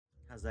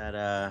How's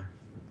that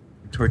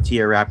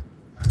tortilla wrap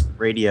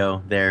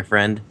radio there,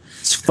 friend?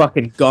 It's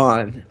fucking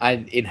gone.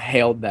 I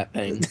inhaled that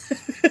thing.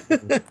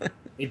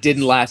 It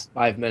didn't last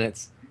 5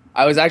 minutes.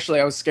 I was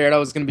scared I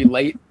was going to be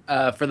late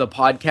for the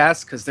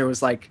podcast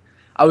because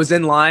I was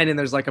in line and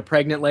there's like a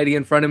pregnant lady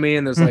in front of me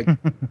and there's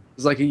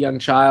like a young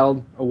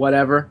child or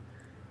whatever.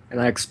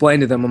 And I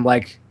explained to them, I'm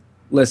like,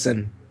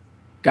 listen,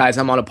 guys,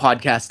 I'm on a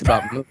podcast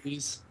about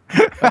movies.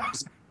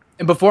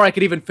 And before I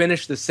could even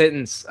finish the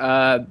sentence,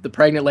 the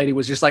pregnant lady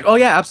was just like, oh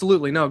yeah,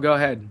 absolutely. No, go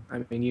ahead.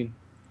 I mean, you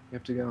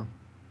have to go.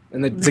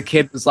 And the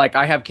kid was like,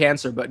 I have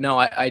cancer, but no,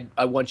 I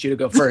want you to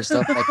go first. I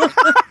was like,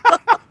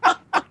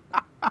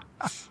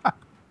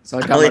 so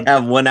I only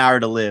have 1 hour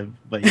to live,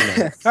 but you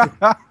know.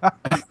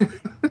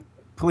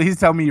 Please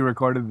tell me you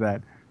recorded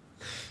that.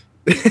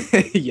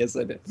 Yes,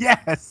 I did.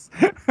 Yes.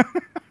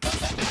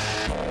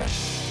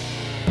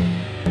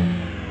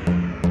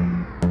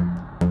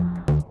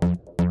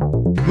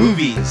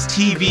 Movies,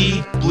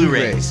 TV,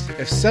 Blu-rays.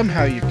 If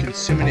somehow you're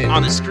consuming it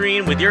On the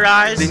screen with your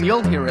eyes, Then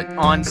you'll hear it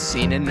on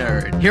Scene and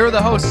Nerd. Here are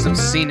the hosts of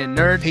Scene and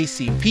Nerd,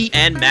 Pacey Pete,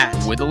 and Matt.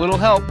 with a little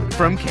help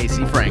from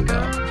Casey Franco.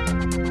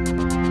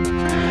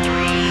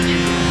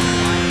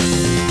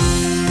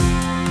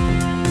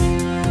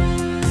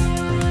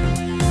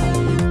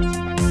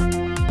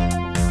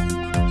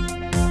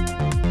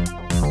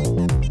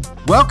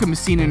 Welcome to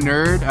Scene and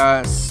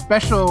Nerd,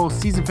 special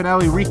season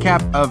finale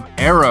recap of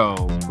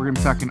Arrow. We're going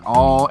to be talking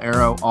all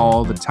Arrow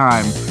all the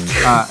time.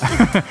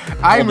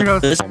 I am your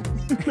host.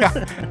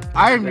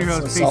 I am your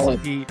host, Pacey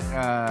Pete.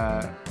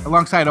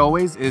 Alongside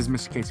always is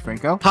Mr. Casey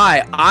Franco.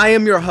 Hi, I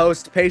am your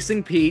host,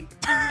 Pacing Pete.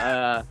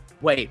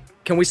 Wait,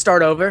 can we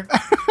start over?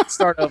 Let's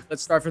start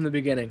from the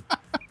beginning.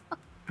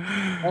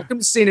 Welcome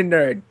to Scene and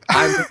Nerd.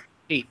 I'm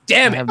Pete.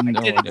 Damn it! I have no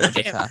idea what just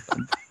Damn it.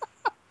 happened.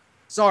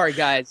 Sorry,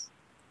 guys.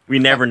 We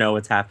never know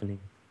what's happening.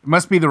 It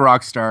must be the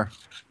rock star.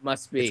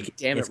 Must be.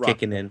 Damn it, It's Rock.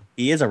 kicking in.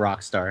 He is a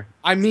rock star.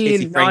 I Casey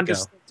mean, Franco.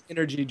 non-distinct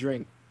energy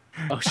drink.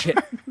 Oh shit.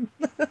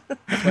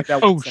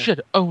 Oh shit!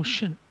 Oh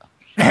shit!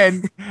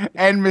 And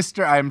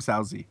Mr. I am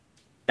Salzy.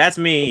 That's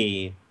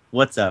me.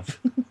 What's up?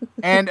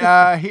 And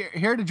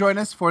here to join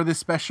us for this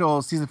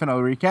special season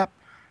finale recap,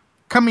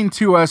 coming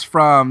to us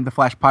from the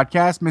Flash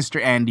Podcast,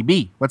 Mr. Andy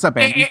B. What's up,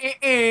 Andy?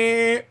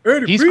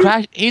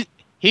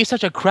 He's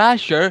such a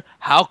crasher.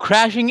 How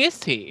crashing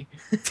is he?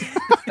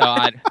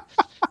 God.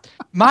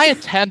 My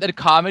attempt at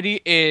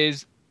comedy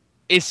is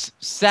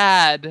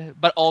sad,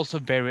 but also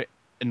very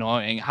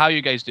annoying. How are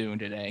you guys doing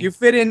today? You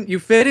fit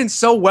in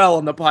so well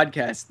on the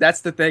podcast.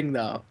 That's the thing,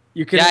 though.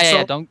 You can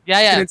Don't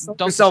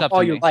insult yourself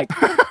all you like.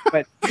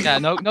 But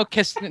no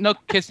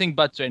kissing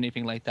butts or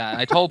anything like that.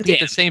 I told Pete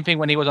the same thing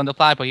when he was on the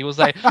fly, but he was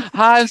like,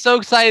 "Hi, I'm so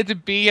excited to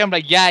be here." I'm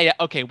like, yeah,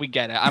 okay, we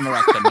get it. I'm a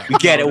rock star. We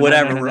get it.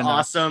 Whatever. No. We're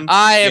awesome.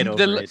 I Get am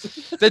over it.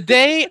 the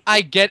day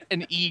I get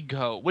an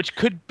ego, which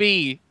could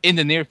be in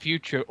the near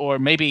future, or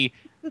maybe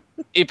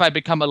if I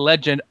become a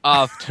legend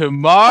of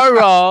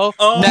tomorrow,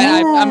 Oh.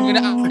 then I'm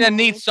gonna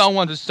need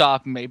someone to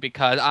stop me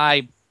because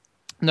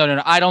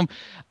No, I don't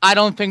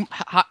think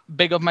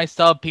big of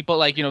myself. People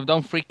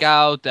don't freak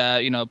out.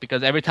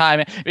 Because every time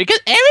Andy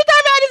says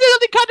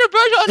something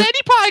controversial on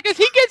any podcast,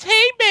 he gets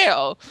hate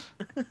mail.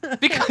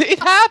 Because it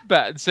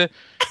happens.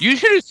 You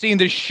should have seen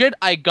the shit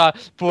I got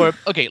for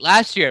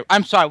last year.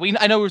 I'm sorry.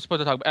 I know we were supposed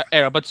to talk about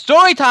Arrow, but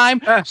story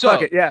time.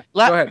 fuck it. Yeah.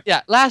 Go ahead.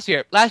 Yeah, last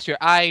year, there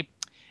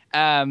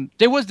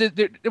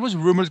was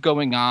rumors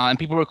going on, and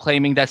people were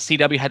claiming that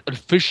CW had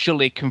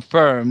officially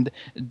confirmed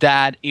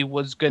that it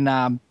was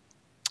gonna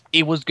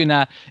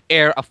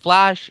air a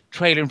Flash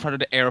trailer in front of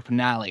the Arrow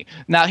finale.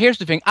 Now, here's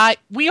the thing.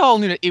 We all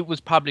knew that it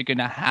was probably going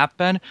to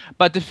happen,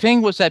 but the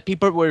thing was that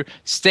people were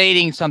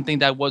stating something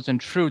that wasn't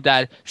true,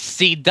 that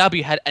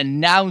CW had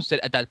announced it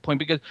at that point,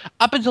 because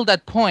up until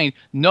that point,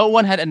 no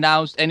one had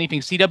announced anything.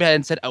 CW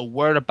hadn't said a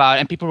word about it,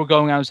 and people were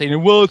going out and saying,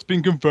 well, it's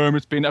been confirmed,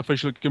 it's been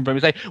officially confirmed.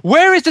 It's like,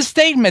 where is the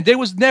statement? There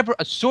was never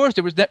a source.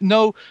 There was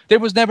never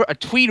a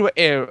tweet or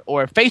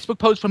a Facebook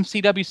post from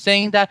CW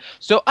saying that.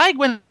 So I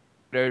went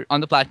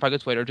on the Flash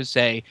Podcast Twitter to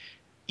say,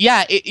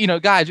 yeah,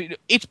 guys,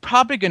 it's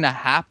probably going to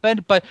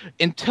happen, but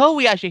until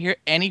we actually hear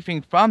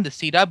anything from the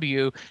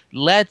CW,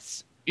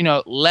 let's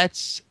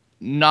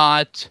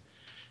not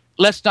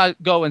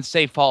go and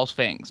say false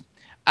things.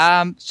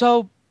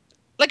 So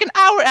like an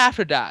hour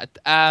after that,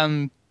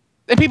 and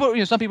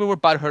people, some people were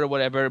butthurt or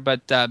whatever,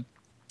 but and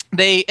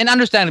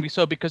understandably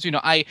so, because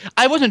I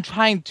wasn't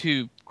trying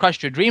to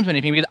crush your dreams or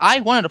anything, because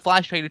I wanted a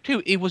Flash trailer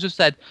too. It was just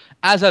that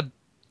as a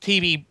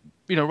TV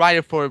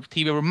writer for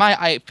TV,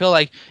 I feel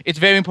like it's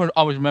very important to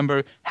always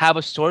remember, have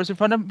a source in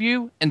front of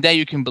you, and then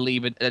you can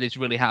believe it that it's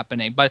really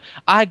happening. But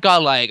I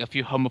got like a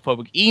few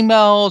homophobic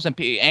emails and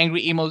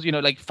angry emails,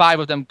 like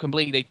 5 of them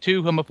completely,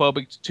 2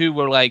 homophobic, 2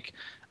 were like,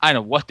 I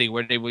don't know what they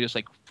were just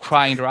like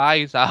crying their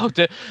eyes out,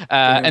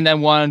 and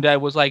then one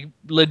that was like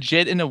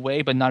legit in a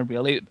way, but not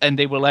really, and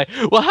they were like,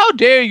 well, how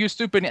dare you,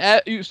 stupid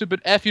F,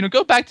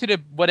 go back to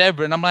the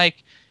whatever. And I'm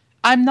like,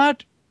 I'm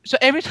not. So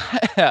every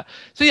time,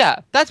 so yeah,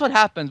 that's what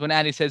happens when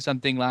Andy says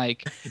something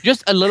like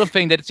just a little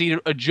thing that's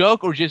either a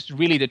joke or just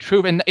really the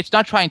truth, and it's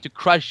not trying to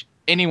crush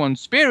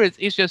anyone's spirits.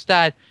 It's just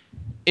that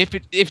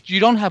if you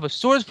don't have a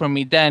source from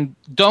me, then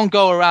don't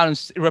go around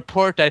and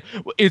report that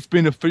it's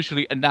been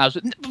officially announced.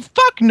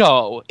 Fuck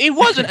no, it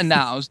wasn't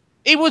announced.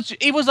 It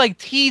was like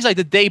teased like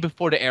the day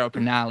before the Arrow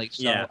finale.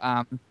 So,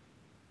 Yeah. It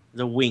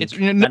was a wink. It's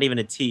Not even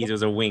a tease. It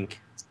was a wink.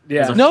 It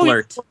Yeah. was a No,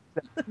 flirt.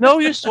 know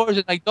your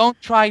sources. Like, don't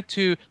try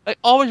to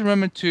always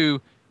remember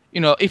to,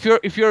 if you're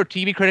a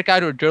TV critic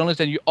or a journalist,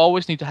 then you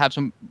always need to have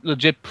some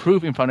legit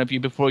proof in front of you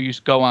before you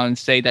go on and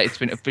say that it's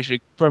been officially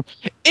confirmed.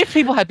 If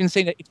people had been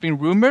saying that it's been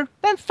rumored,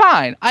 then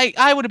fine.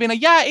 I would have been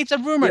like, yeah, it's a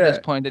rumor at this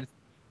point.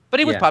 But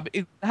it was probably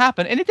it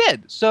happened, and it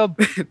did. So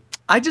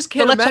I just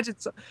can't let's- imagine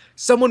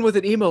someone with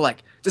an email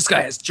like, this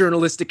guy has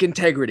journalistic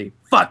integrity.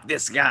 Fuck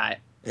this guy.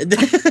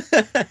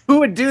 Who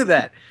would do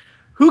that?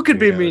 Who could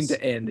be Who mean knows?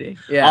 to Andy?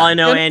 Yeah. All I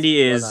know, And- Andy,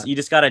 Why is not? you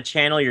just gotta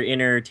channel your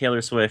inner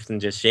Taylor Swift and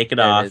just shake it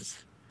There it off. is.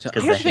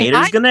 Because Here's the the thing,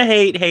 haters I- gonna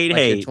hate. Like you're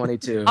hate.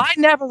 22. I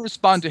never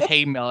respond to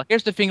hate mail.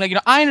 Here's the thing, like,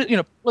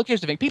 look,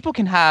 here's the thing. People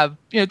can have,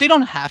 they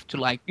don't have to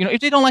like,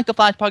 if they don't like the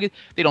Flash Pocket,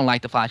 they don't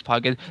like the Flash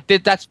Pocket.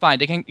 That's fine.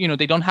 They can,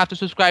 they don't have to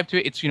subscribe to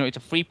it. It's, it's a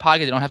free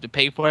pocket. They don't have to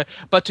pay for it.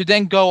 But to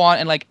then go on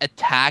and like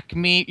attack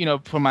me,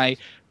 for my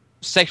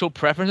sexual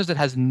preferences that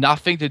has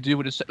nothing to do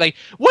with it. Like,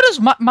 what does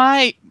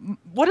my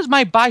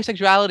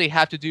bisexuality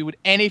have to do with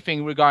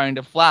anything regarding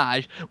the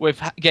Flash,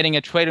 with getting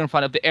a trailer in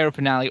front of the Arrow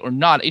finale or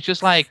not? It's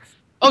just like,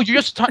 oh, you're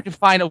just trying to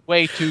find a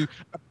way to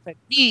upset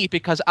me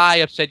because I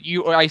upset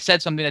you, or I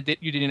said something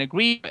that you didn't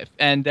agree with.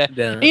 And,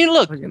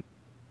 look, Fucking-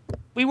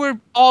 we were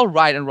all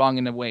right and wrong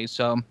in a way.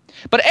 So,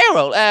 but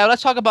Arrow,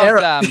 let's talk about.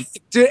 Arrow.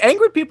 Dude,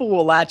 angry people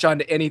will latch on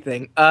to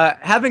anything.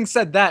 Having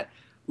said that,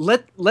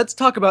 let's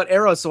talk about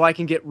Arrow so I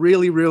can get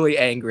really, really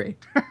angry.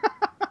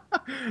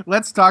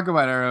 Let's talk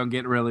about Arrow and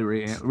get really,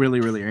 really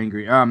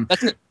angry.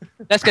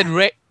 Let's get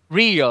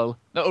real.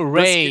 No,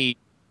 Ray.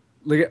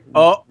 Look at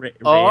Oh.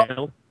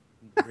 Oh.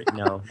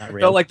 No, not I real.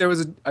 felt like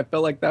I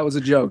felt like that was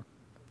a joke.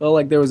 Felt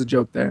like there was a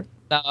joke there.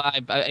 No,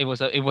 it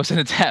was an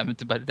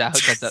attempt, but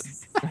that's a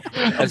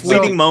that's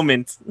fleeting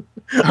moment.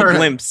 A All right.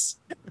 glimpse.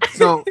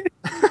 So,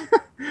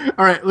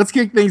 all right, let's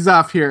kick things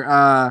off here.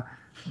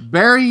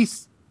 Barry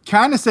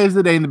kind of saves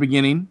the day in the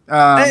beginning.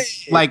 Hey.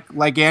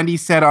 Like Andy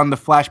said on the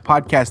Flash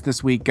podcast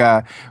this week,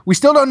 we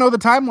still don't know the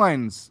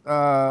timelines.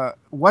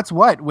 What's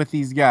what with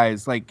these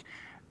guys? Like,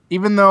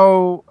 even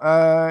though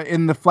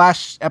in the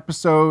Flash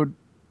episode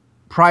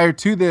prior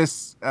to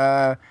this,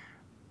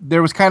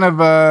 there was kind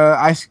of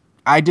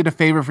I did a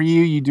favor for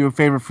you, you do a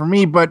favor for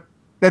me, but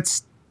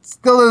that's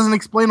still doesn't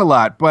explain a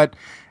lot. But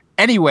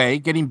anyway,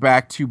 getting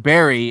back to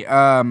Barry,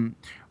 Matt?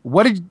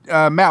 What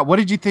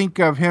did you think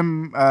of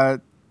him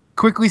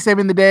quickly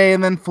saving the day,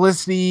 and then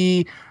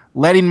Felicity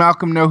letting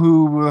Malcolm know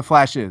who the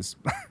Flash is?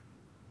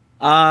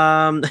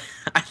 I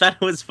thought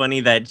it was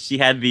funny that she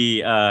had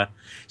the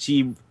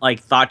she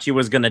like thought she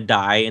was gonna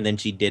die and then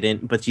she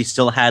didn't, but she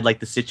still had like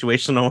the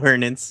situational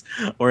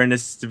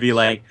awareness to be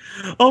like,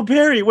 oh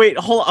Barry, wait,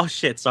 hold on, oh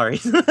shit, sorry.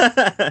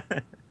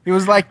 He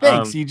was like,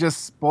 "Thanks, you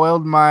just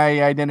spoiled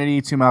my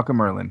identity to Malcolm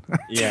Merlin."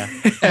 Yeah.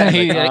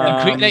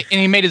 and Like,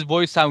 he made his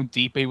voice sound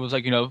deep. He was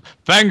like,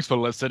 thanks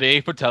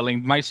Felicity for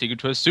telling my secret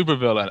to a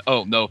supervillain.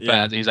 Oh, no offense.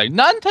 Yeah. And he's like,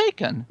 none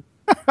taken.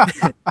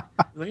 like,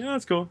 oh,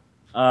 that's cool.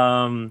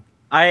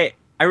 I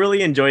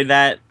really enjoyed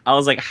that. I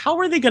was like, how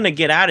are they gonna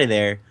get out of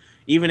there,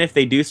 even if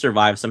they do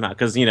survive somehow?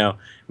 Because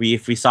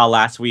if we saw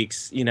last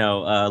week's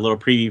little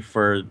preview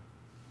for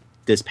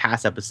this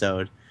past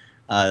episode,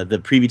 the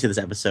preview to this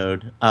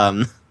episode,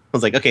 I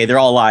was like, okay, they're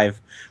all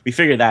alive. We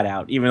figured that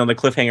out, even though the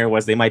cliffhanger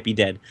was they might be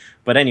dead.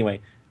 But anyway,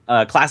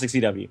 classic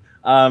CW.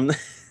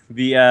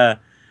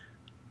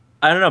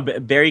 I don't know,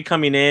 Barry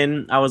coming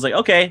in, I was like,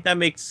 okay, that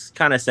makes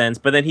kind of sense.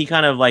 But then he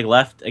kind of like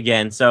left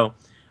again. So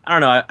I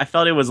don't know. I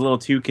felt it was a little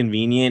too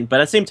convenient, but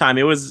at the same time,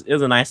 it was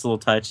a nice little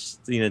touch,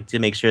 to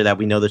make sure that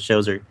we know the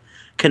shows are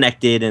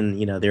connected and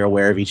they're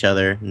aware of each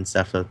other and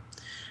stuff. So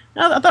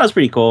I thought it was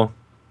pretty cool.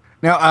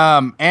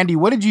 Now, Andy,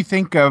 what did you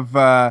think of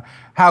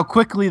how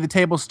quickly the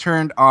tables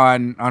turned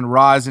on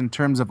Roz in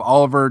terms of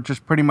Oliver?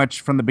 Just pretty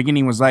much from the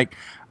beginning was like,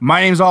 my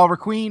name's Oliver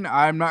Queen.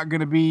 I'm not going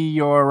to be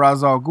your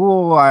Ra's al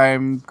Ghul.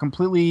 I'm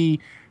completely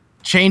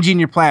changing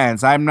your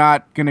plans. I'm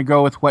not going to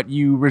go with what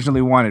you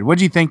originally wanted. What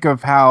did you think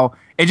of how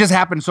it just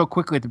happened so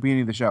quickly at the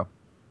beginning of the show?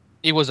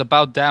 It was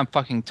about damn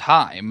fucking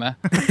time.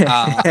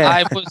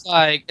 I was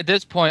like, at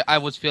this point, I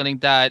was feeling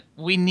that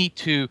we need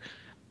to,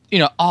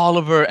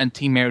 Oliver and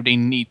Team Arrow, they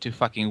need to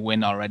fucking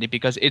win already,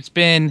 because it's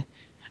been.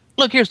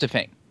 Look, here's the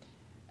thing.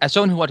 As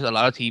someone who watches a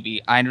lot of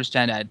TV, I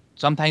understand that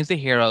sometimes the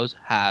heroes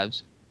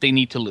they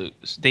need to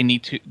lose. They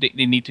need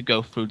to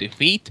go through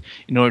defeat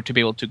in order to be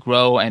able to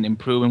grow and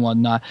improve and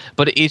whatnot.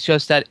 But it's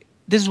just that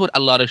this is what a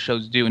lot of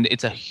shows do, and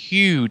it's a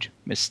huge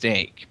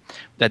mistake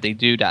that they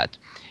do that.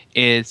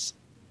 Is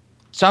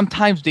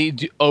sometimes they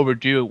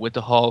overdo it with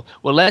the whole,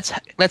 well, let's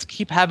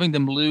keep having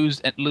them lose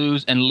and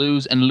lose and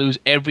lose and lose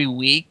every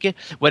week,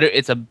 whether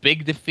it's a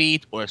big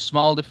defeat or a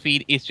small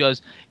defeat. It's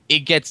just, it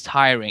gets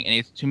tiring.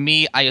 And to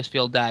me, I just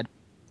feel that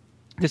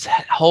this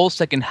whole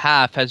second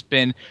half has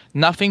been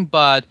nothing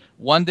but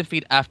one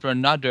defeat after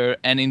another,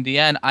 and in the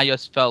end, I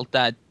just felt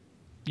that,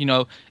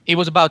 it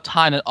was about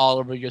time that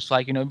Oliver just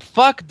like,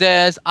 fuck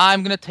this,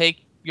 I'm gonna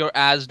take your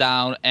ass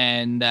down,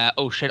 and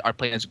oh shit, our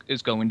plane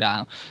is going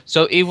down.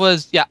 So it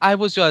was,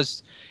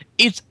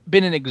 it's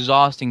been an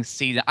exhausting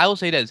season. I will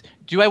say this: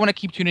 do I want to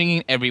keep tuning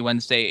in every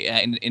Wednesday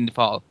in the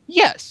fall?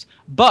 Yes,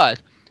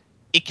 but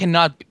it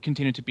cannot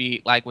continue to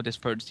be like what this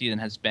third season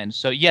has been.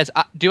 So yes,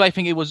 do I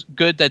think it was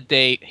good that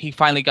he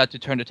finally got to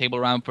turn the table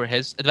around for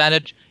his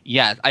advantage?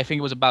 Yes, I think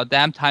it was about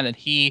damn time that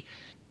he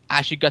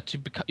actually got to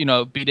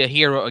be the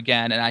hero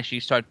again and actually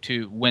start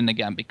to win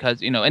again,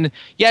 because and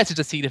yes, it's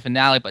a season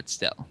finale, but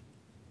still.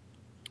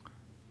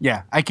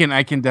 Yeah, I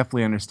can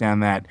definitely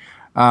understand that.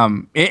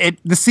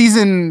 The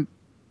season,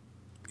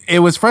 it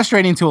was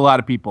frustrating to a lot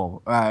of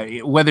people,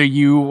 whether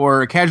you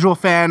were a casual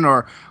fan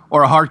or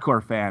a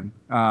hardcore fan.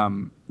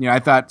 I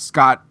thought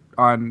Scott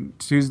on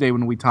Tuesday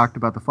when we talked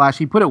about The Flash,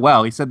 he put it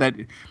well. He said that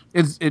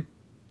it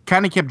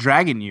kind of kept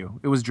dragging you.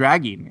 It was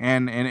dragging,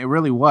 and it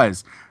really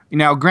was.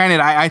 Granted,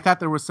 I thought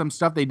there was some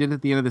stuff they did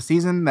at the end of the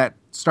season that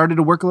started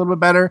to work a little bit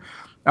better,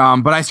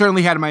 but I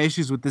certainly had my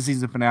issues with the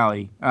season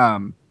finale,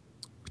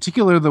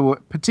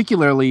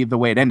 particularly the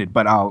way it ended.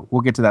 But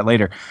we'll get to that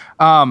later.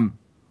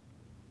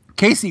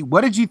 Casey,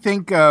 what did you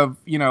think of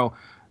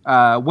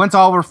once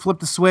Oliver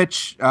flipped the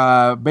switch,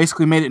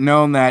 basically made it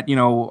known that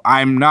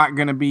I'm not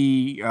gonna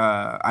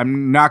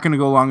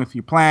go along with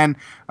your plan.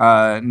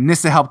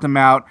 Nyssa helped him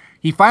out.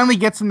 He finally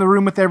gets in the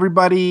room with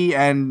everybody,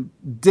 and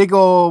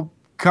Diggle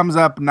comes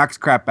up, knocks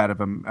crap out of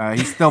him.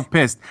 He's still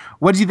pissed.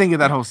 What did you think of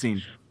that whole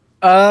scene?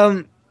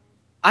 I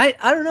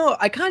don't know.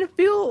 I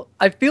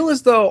feel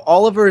as though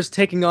Oliver is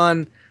taking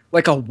on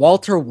like a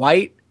Walter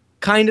White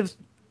kind of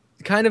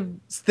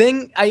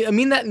thing. I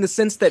mean that in the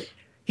sense that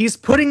he's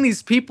putting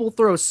these people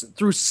through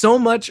so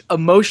much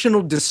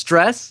emotional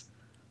distress,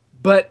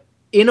 but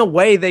in a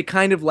way they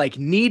kind of like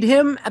need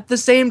him at the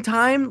same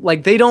time.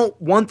 Like they don't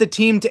want the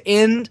team to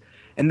end,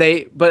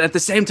 but at the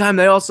same time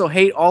they also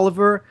hate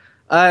Oliver.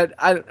 I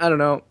don't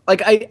know.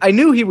 Like I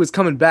knew he was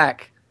coming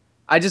back.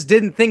 I just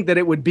didn't think that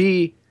it would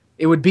be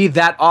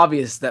that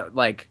obvious that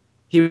like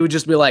he would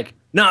just be like,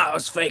 "No, I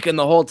was faking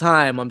the whole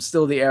time. I'm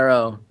still the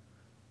Arrow."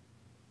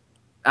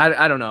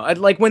 I don't know.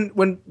 Like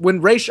when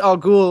Ra's al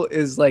Ghul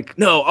is like,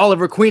 "No,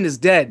 Oliver Queen is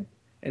dead,"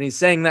 and he's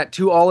saying that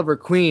to Oliver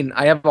Queen,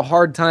 I have a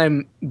hard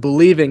time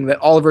believing that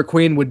Oliver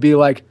Queen would be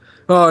like,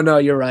 "Oh no,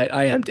 you're right.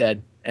 I am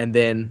dead," and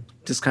then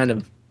just kind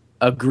of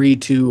agree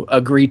to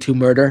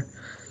murder.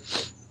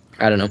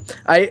 I don't know.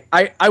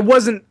 I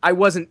wasn't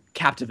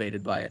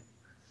captivated by it.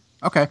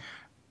 Okay.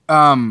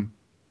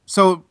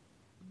 So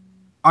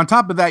on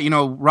top of that,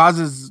 Ra's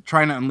is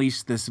trying to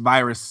unleash this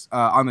virus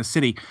on the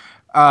city.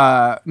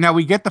 Now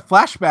we get the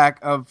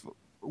flashback of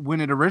when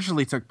it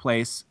originally took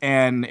place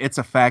and its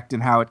effect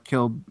and how it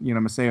killed,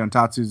 Masao and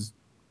Tatsu's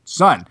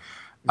son.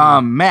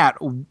 Matt,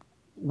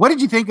 what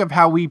did you think of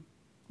how we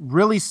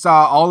really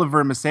saw Oliver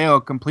and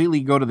Masao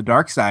completely go to the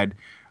dark side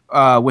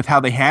with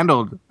how they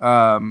handled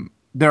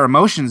their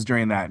emotions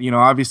during that?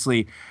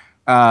 Obviously,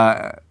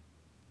 I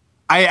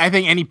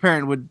think any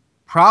parent would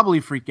probably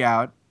freak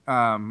out.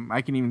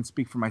 I can even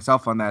speak for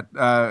myself on that.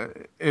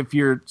 If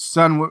your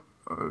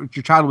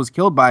child was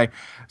killed by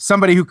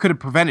somebody who could have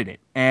prevented it.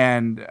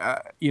 And,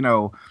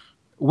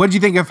 what did you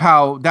think of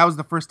how that was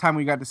the first time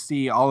we got to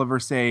see Oliver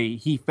say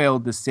he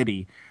failed the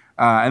city,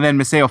 and then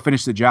Masao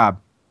finished the job?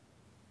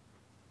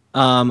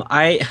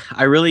 I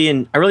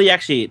really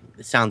actually,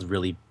 it sounds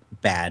really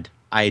bad.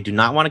 I do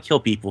not want to kill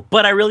people,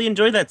 but I really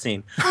enjoyed that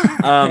scene.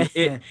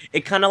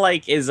 It kind of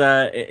like it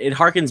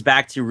harkens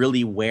back to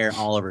really where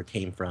Oliver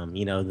came from.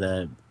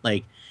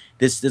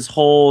 This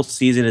whole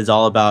season is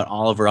all about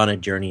Oliver on a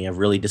journey of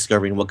really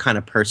discovering what kind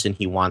of person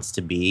he wants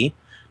to be,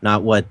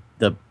 not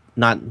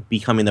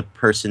becoming the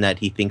person that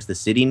he thinks the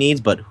city needs,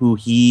 but who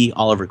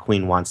Oliver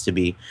Queen wants to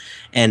be.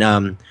 And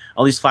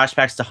all these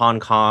flashbacks to Hong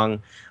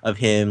Kong of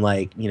him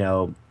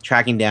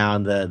tracking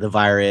down the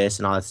virus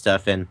and all that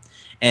stuff,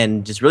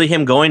 and just really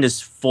him going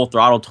just full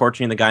throttle,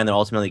 torturing the guy and then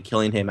ultimately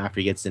killing him after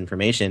he gets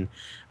information.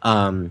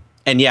 And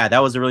yeah, that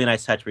was a really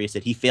nice touch where he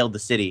said he failed the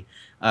city.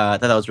 I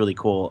thought that was really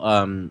cool.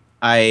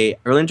 I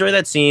really enjoyed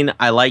that scene.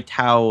 I liked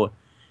how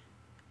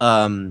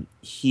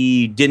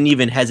he didn't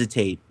even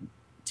hesitate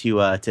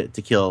to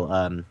kill.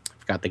 I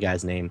forgot the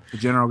guy's name. The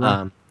general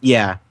guy.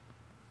 Yeah,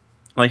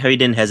 I like how he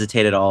didn't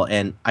hesitate at all.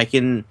 And I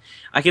can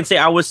say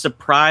I was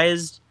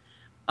surprised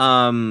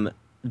that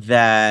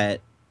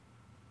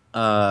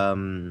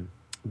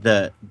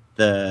the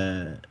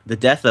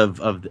death of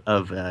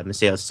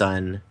Masao's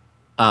son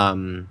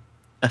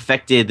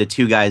affected the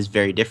two guys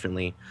very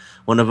differently.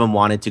 One of them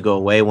wanted to go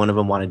away. One of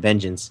them wanted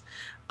vengeance.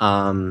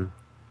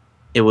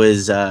 It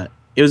was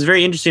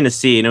very interesting to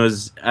see, and it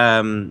was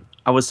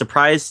I was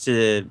surprised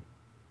to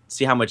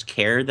see how much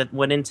care that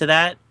went into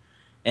that,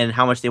 and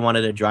how much they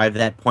wanted to drive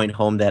that point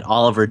home that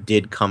Oliver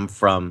did come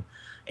from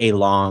a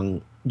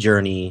long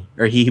journey,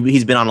 or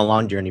he's been on a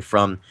long journey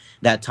from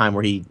that time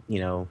where he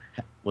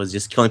was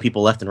just killing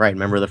people left and right.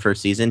 Remember the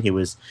first season? He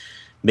was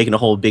making a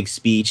whole big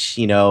speech,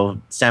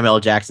 Samuel L.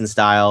 Jackson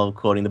style,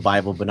 quoting the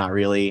Bible, but not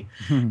really,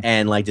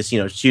 and like just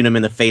shoot him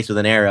in the face with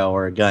an arrow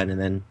or a gun, and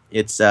then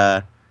it's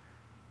I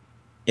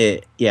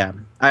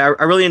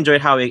really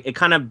enjoyed how it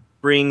kind of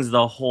brings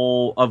the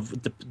whole of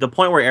the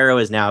point where Arrow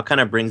is now, kind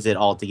of brings it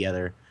all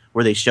together,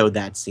 where they showed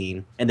that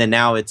scene, and then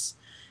now it's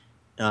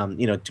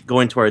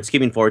going towards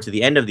skipping forward to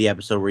the end of the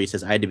episode where he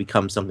says, "I had to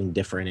become something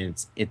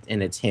different,"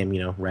 and it's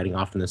him, riding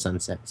off in the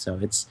sunset. So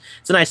it's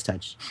a nice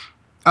touch.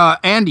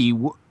 Andy,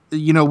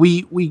 we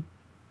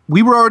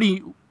were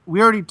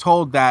already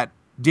told that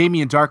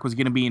Damien Dark was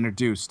going to be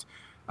introduced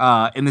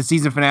in the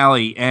season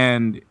finale,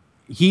 and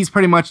he's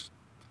pretty much,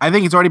 I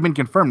think it's already been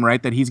confirmed,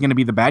 right, that he's going to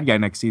be the bad guy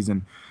next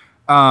season.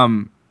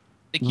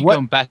 They keep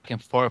going back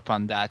and forth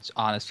on that,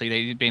 honestly.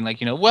 They've been like,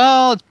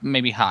 well, it's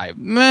maybe Hive.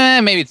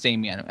 Maybe it's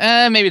Damien.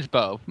 Maybe it's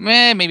Bo.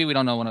 Maybe we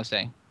don't know what I'm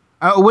saying.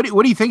 What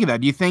do you think of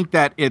that? Do you think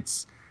that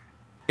it's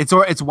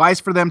wise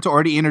for them to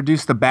already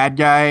introduce the bad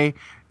guy,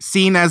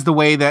 seen as the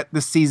way that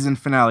the season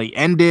finale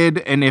ended?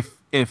 And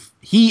if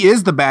he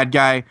is the bad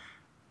guy,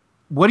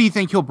 what do you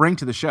think he'll bring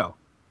to the show?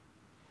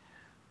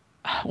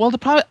 Well,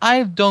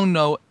 I don't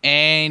know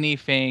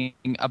anything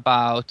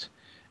about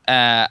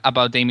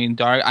Damien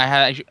Dark.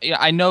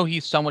 I know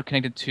he's somewhat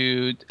connected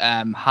to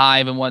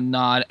Hive and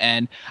whatnot,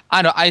 and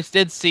I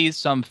did see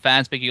some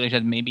fan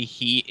speculation that maybe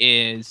he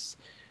is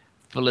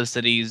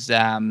Felicity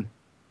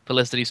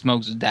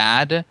Smoke's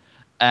dad,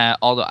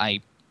 although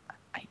I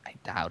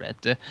doubt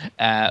it.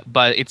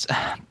 But it's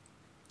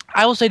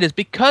I will say this,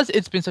 because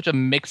it's been such a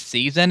mixed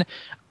season,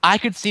 I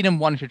could see them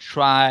wanting to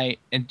try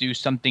and do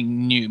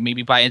something new,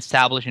 maybe by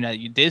establishing that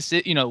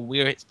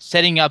we're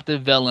setting up the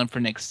villain for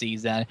next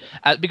season.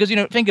 Because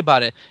think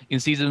about it, in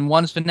season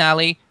 1's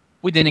finale,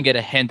 we didn't get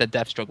a hint that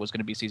Deathstroke was going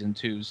to be season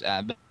 2's.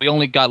 We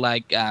only got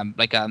like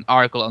an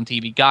article on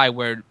TV Guide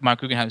where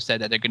Mark Guggenheim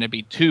said that they're going to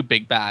be 2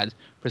 big bads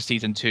for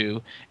season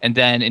 2, and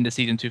then in the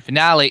season 2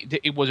 finale,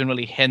 it wasn't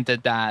really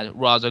hinted that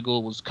Ra's al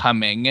Ghul was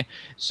coming.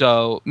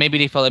 So maybe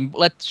they felt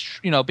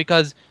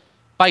because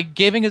by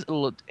giving us a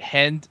little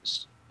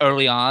hint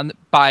early on,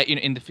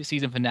 in the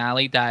season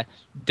finale, that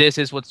this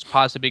is what's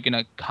possibly going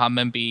to come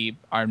and be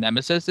our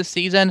nemesis this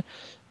season,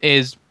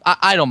 is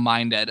I don't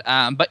mind it.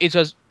 But it's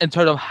just in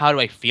terms of how do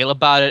I feel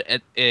about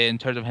it, in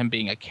terms of him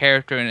being a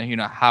character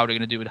and how they're going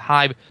to do it with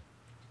Hive,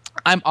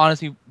 I'm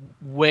honestly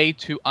way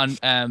too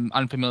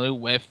unfamiliar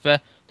with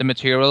the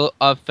material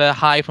of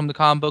Hive from the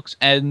comic books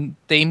and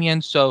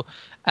Damien, so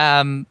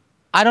I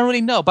don't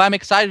really know, but I'm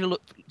excited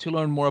to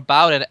learn more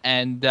about it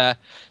and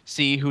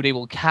see who they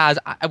will cast.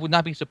 I would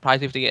not be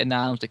surprised if they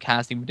announce the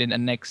casting within the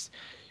next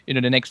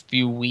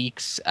few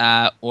weeks,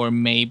 or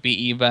maybe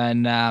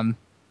even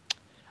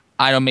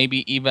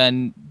maybe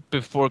even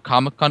before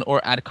Comic-Con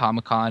or at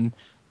Comic-Con.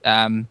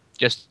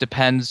 Just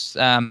depends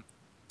on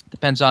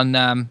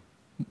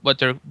what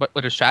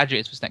their strategy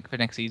is for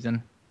next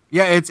season.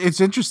 Yeah, it's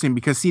interesting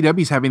because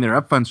CW's having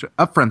their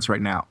upfronts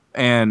right now,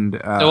 and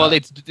their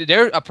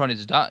upfront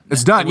is done.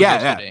 It's done,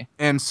 yeah.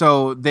 And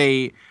so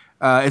they,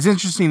 it's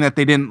interesting that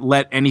they didn't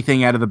let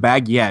anything out of the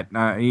bag yet.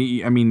 I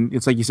mean,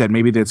 it's like you said,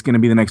 maybe it's going to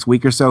be the next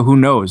week or so. Who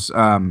knows?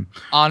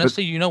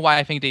 Honestly, you know why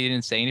I think they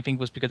didn't say anything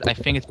was because I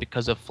think it's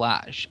because of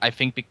Flash. I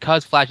think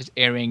because Flash is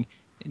airing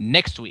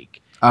next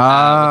week. With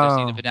their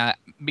season finale,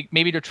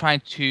 maybe they're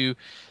trying to,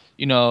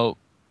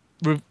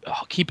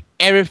 keep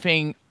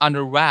everything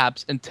under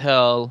wraps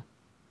until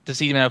the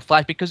season of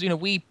Flash, because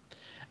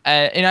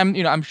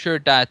I'm sure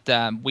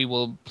that we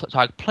will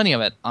talk plenty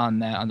of it on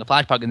the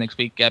Flash podcast next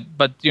week.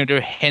 But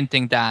they're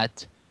hinting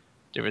that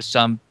there is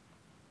some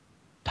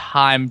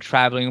time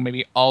traveling or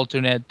maybe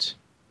alternate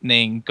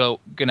thing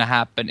gonna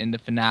happen in the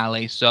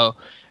finale. So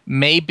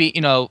maybe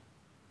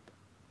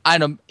I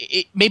don't know.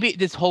 Maybe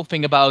this whole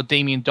thing about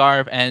Damien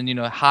Dark and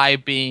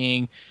Hive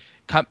being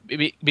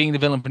the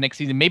villain for next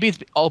season, maybe it's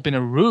all been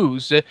a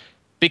ruse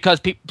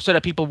because so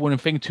that people wouldn't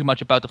think too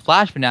much about the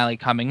Flash finale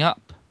coming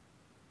up.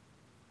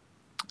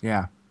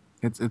 Yeah,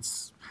 it's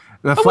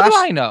the but Flash. What do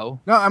I know?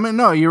 No, I mean,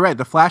 no, you're right.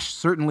 The Flash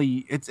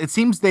certainly. It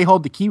seems they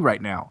hold the key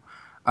right now,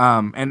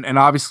 and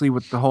obviously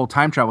with the whole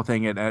time travel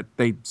thing,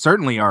 they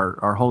certainly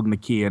are holding the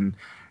key, and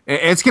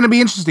it's going to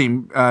be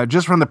interesting.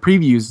 Just from the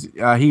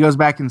previews, he goes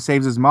back and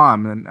saves his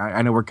mom, and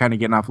I know we're kind of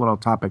getting off a little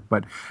topic,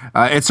 but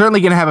it's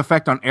certainly going to have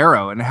effect on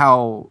Arrow and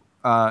how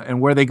and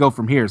where they go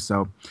from here.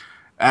 So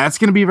that's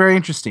going to be very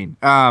interesting.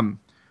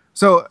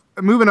 So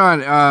moving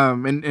on,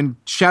 and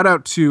shout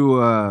out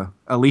to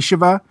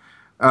Alicia,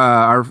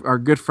 our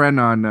good friend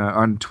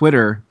on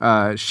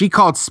Twitter. She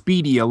called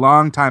Speedy a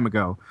long time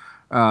ago,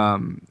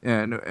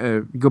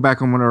 and go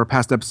back on one of our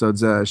past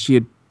ebisodes. She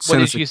had. What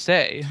did she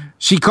say?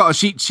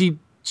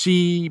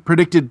 She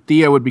predicted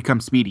Thea would become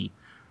Speedy,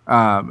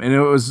 and it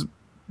was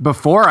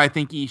before I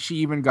think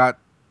she went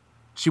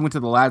to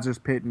the Lazarus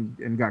Pit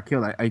and got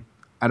killed.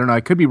 I don't know.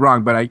 I could be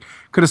wrong, but I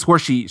could have swore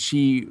she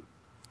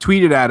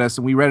tweeted at us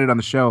and we read it on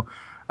the show.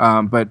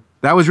 But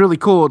that was really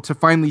cool to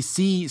finally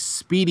see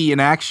Speedy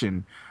in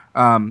action.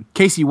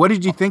 Casey, what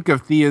did you think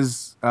of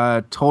Thea's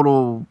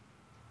total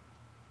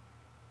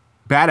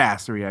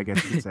badassery, I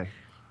guess you could say?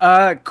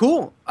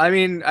 Cool. I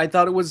mean, I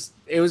thought it was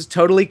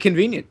totally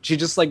convenient.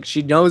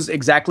 She knows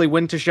exactly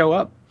when to show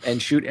up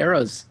and shoot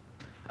arrows.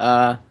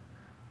 Kind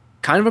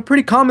of a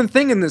pretty common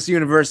thing in this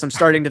universe. I'm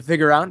starting to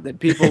figure out that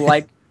people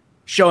like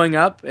showing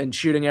up and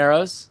shooting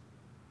arrows.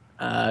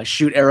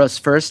 Shoot arrows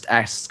first,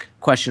 ask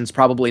questions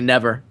probably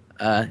never,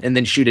 and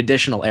then shoot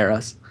additional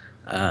arrows.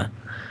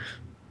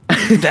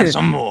 That's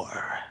some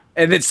more.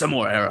 And then some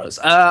more arrows.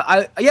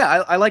 I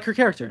like her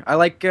character. I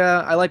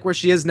like where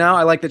she is now.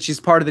 I like that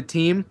she's part of the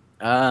team.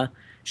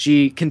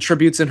 She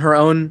contributes in her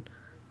own.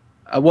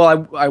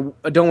 Well,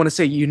 I don't want to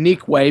say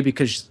unique way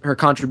because her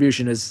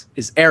contribution is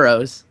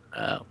arrows,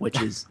 which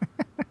is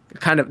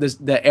kind of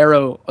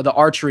the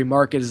archery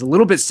market is a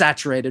little bit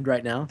saturated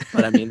right now.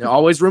 But I mean, there's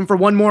always room for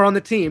one more on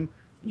the team.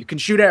 You can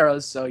shoot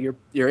arrows, so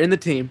you're in the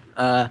team.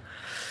 I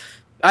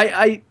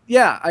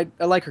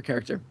like her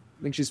character.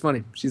 I think she's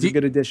funny. She's a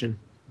good addition.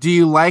 Do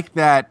you like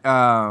that?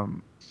 I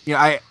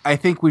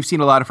think we've seen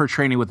a lot of her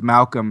training with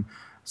Malcolm.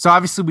 So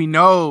obviously we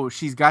know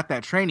she's got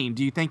that training.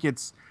 Do you think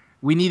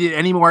we needed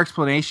any more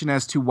explanation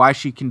as to why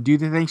she can do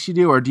the things she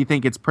do, or do you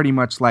think it's pretty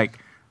much like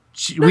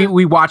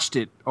we watched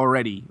it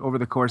already over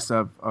the course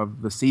of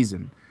the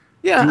season?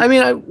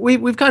 Yeah,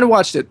 we've kind of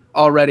watched it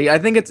already. I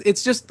think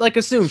it's just like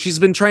assumed. She was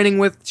training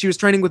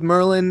with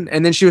Merlin,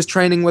 and then she was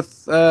training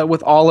with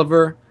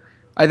Oliver.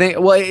 I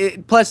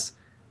think. Plus,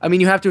 I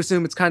mean, you have to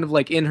assume it's kind of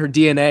like in her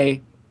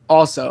DNA.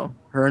 Also,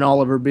 her and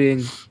Oliver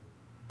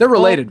they're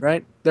related,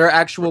 right? They're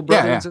actual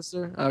brother and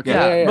sister. Okay.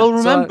 Yeah. Well,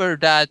 remember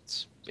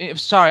that.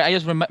 Sorry, I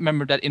just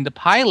remember that in the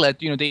pilot,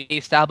 they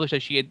established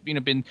that she had,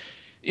 been,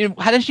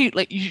 hadn't she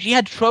she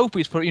had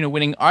trophies for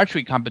winning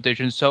archery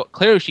competitions. So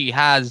clearly she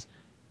has.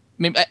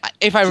 Maybe,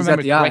 if I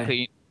remember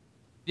correctly,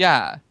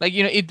 yeah,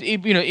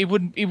 it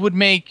would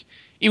make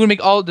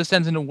all the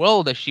sense in the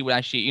world that she would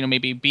actually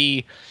maybe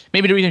the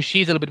reason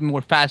she's a little bit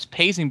more fast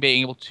paced and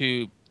being able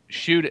to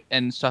shoot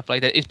and stuff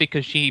like that is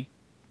because she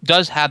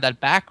does have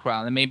that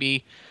background, and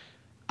maybe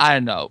I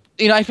don't know.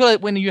 I feel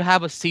like when you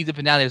have a season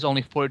finale that's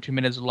only 42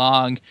 minutes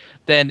long,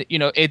 then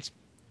it's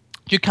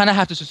you kind of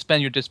have to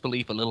suspend your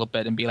disbelief a little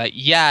bit and be like,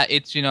 yeah,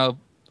 it's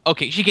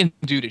okay, she can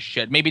do this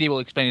shit. Maybe they will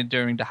explain it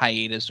during the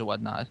hiatus or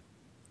whatnot.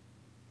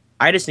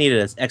 I just needed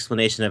an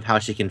explanation of how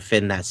she can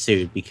fit in that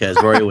suit because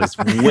Rory was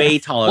way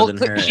taller than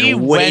her. She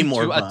and way went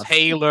more to buff. a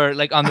tailor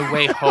on the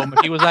way home.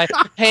 He was like,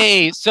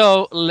 "Hey,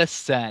 so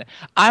listen,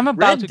 I'm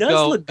about to Red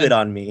does look good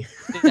on me."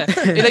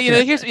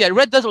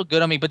 Red does look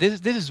good on me, but this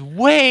is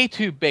way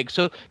too big.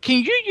 So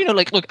can you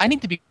look? I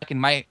need to be back in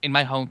my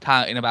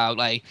hometown in about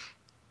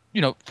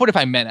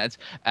 45 minutes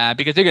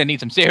because they're gonna need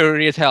some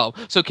serious help.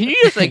 So can you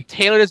just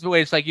tailor this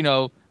way? It's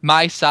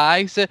my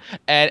size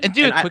and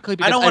do it quickly.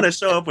 I don't want to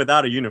show up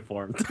without a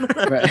uniform.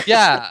 Right.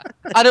 Yeah,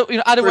 I don't.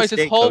 Otherwise, First this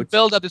day, whole coach.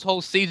 build up, this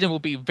whole season will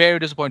be very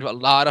disappointing to a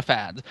lot of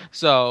fans.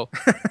 So,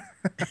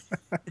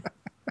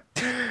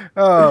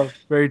 Oh,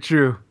 very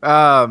true.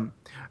 I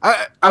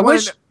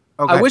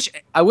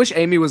wish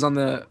Amy was on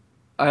the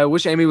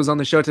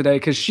show today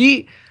because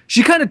she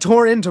kind of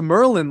tore into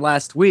Merlin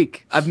last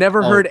week. I've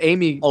never heard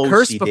Amy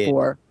curse she did.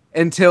 before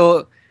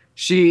until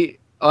she.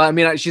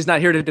 She's not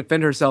here to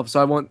defend herself,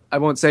 so I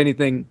won't say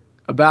anything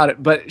about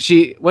it. But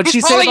what'd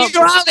she say about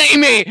you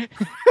Amy?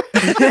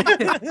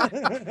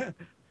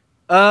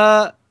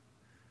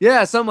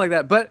 Yeah, something like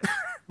that. But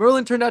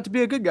Merlin turned out to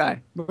be a good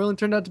guy. Actually,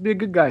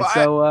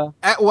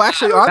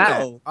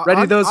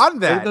 ready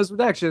those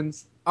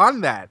redactions.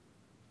 On that,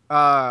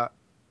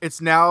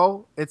 it's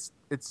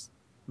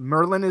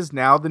Merlin is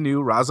now the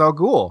new Ra's al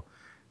Ghul.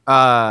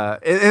 And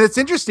it's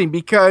interesting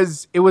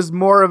because it was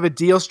more of a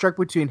deal struck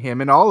between him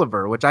and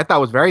Oliver, which I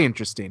thought was very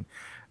interesting.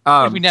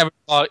 We never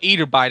saw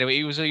either, by the way.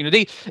 It was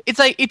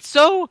it's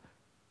so.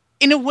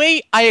 In a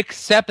way, I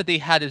accept that they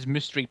had this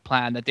mystery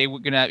plan that they were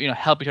gonna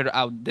help each other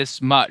out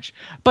this much,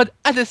 but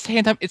at the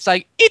same time, it's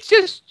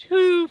just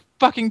too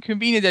fucking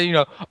convenient that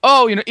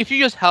if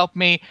you just help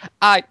me,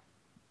 I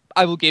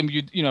will give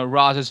you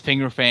Raz's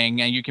finger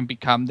thing, and you can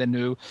become the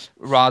new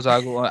Ra's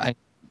al Ghul.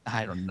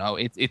 I don't know.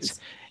 It's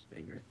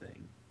Finger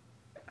thing.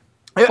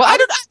 well, I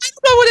don't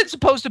know what it's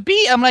supposed to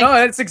be. I'm like, No,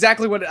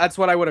 that's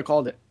what I would have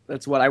called it.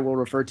 That's what I will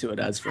refer to it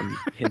as from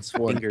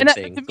henceforth. Finger and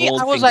thing. to me,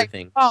 Gold I was finger like,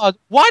 thing. oh,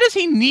 why does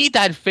he need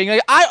that thing?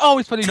 I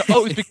always thought, it's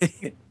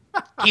because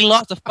he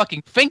lost a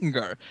fucking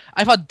finger.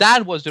 I thought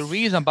that was the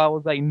reason, but I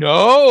was like,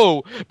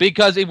 no,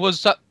 because it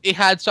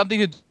had something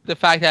to do with the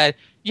fact that,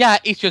 yeah,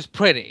 it's just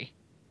pretty.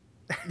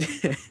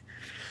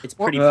 It's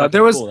pretty fucking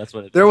there was cool. That's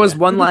what it there is, was yeah.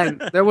 one line.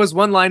 There was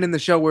one line in the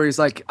show where he's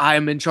like, "I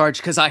am in charge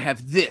because I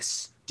have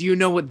this. Do you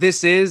know what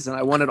this is?" And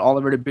I wanted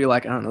Oliver to be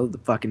like, "I don't know, the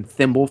fucking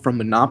thimble from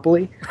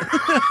Monopoly."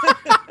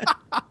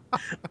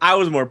 I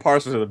was more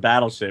partial to the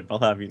battleship. I'll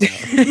have you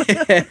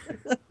know.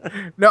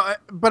 No,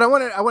 but I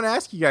want to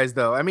ask you guys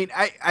though. I mean,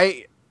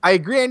 I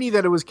agree, Andy,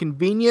 that it was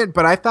convenient,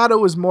 but I thought it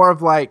was more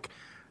of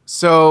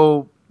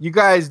so you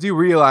guys do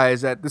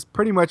realize that this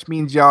pretty much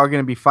means y'all are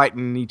going to be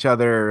fighting each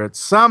other at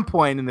some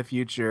point in the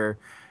future,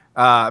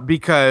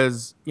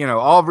 because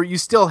Oliver, you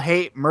still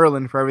hate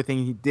Merlin for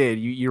everything he did.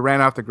 You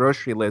ran off the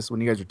grocery list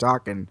when you guys were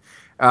talking,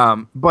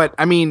 but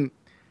I mean,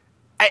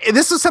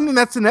 this is something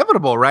that's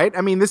inevitable, right?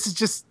 I mean, this is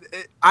just.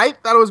 I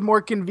thought it was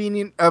more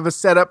convenient of a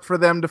setup for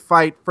them to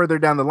fight further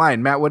down the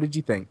line. Matt, what did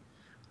you think?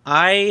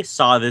 I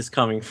saw this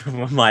coming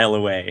from a mile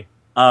away.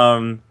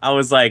 I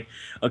was like,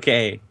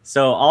 okay,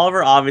 so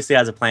Oliver obviously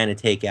has a plan to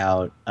take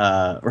out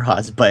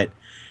Roz, but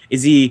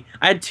is he?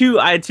 I had two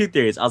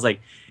theories. I was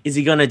like, is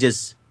he gonna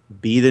just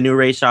be the new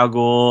Ra's al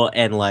Ghul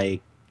and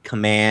like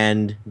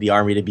command the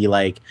army to be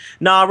like,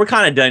 nah, we're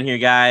kind of done here,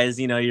 guys.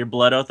 You know, your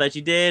blood oath that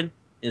you did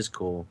is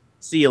cool.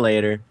 See you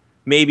later.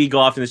 Maybe go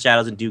off in the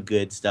shadows and do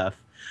good stuff.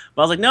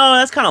 But I was like, no,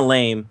 that's kind of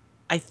lame.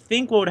 I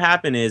think what would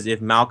happen is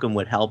if Malcolm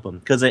would help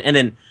him, and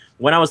then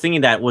when I was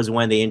thinking that was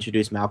when they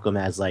introduced Malcolm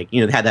as like,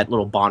 you know, they had that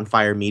little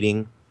bonfire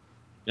meeting,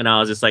 and I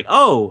was just like,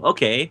 oh,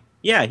 okay,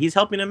 yeah, he's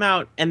helping him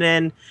out, and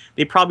then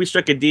they probably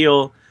struck a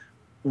deal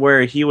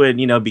where he would,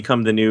 you know,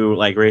 become the new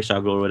like Ra's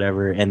al Ghul or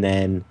whatever, and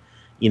then,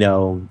 you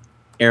know,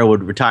 Arrow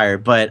would retire.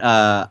 But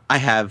I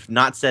have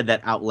not said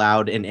that out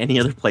loud in any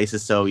other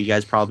places, so you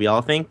guys probably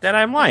all think that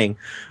I'm lying.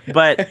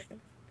 But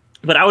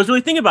I was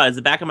really thinking about it. In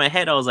the back of my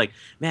head, I was like,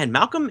 man,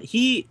 Malcolm,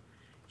 he's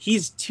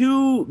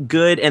too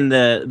good, and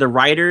the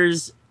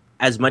writers,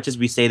 as much as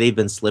we say they've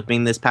been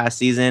slipping this past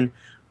season,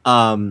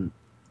 they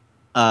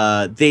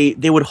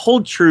would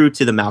hold true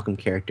to the Malcolm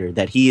character,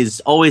 that he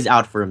is always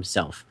out for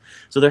himself.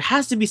 So there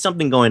has to be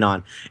something going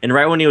on. And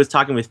right when he was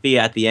talking with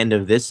Thea at the end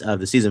of the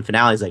season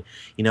finale, he's like,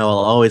 you know, I'll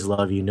always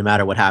love you no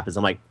matter what happens.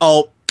 I'm like,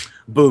 oh,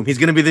 boom, he's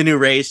gonna be the new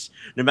Ra's.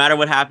 No matter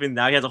what happens,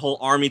 now he has a whole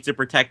army to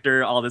protect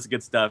her, all this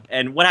good stuff.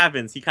 And what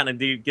happens? He kind of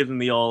gives him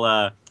the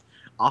old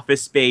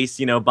office space,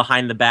 you know,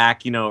 behind the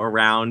back, you know,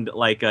 around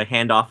like a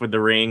handoff with the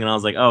ring. And I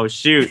was like, oh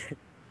shoot,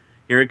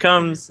 here it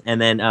comes.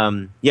 And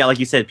then yeah, like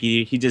you said,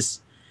 Pete,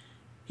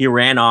 he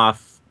ran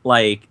off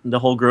like the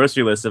whole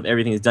grocery list of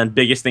everything he's done.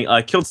 Biggest thing,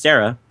 killed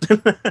Sarah.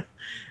 Like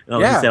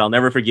I said, I'll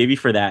never forgive you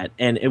for that.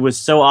 And it was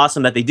so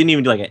awesome that they didn't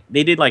even do like it.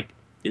 They did like,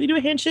 did they do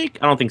a handshake?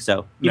 I don't think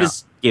so. He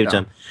just gave it to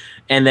him.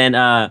 And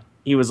then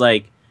he was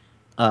like,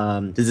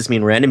 does this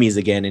mean we're enemies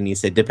again? And he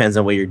said, depends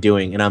on what you're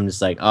doing. And I'm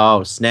just like,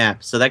 oh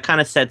snap. So that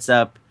kind of sets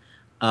up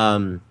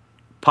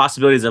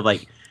possibilities of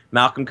like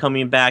Malcolm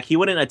coming back. He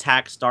wouldn't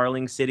attack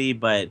Starling City,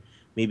 but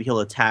maybe he'll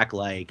attack,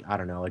 like, I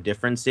don't know, a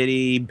different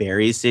city,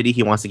 Barry's city.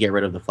 He wants to get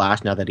rid of the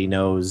Flash now that he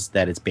knows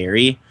that it's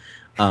Barry.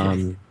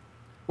 Well,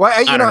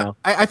 I don't know.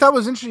 I thought what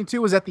was interesting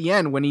too was at the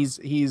end when he's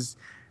you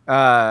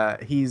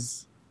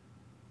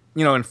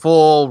know, in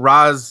full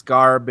Ra's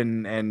garb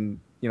and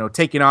you know,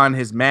 taking on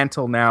his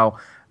mantle now,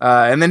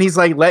 and then he's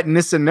like letting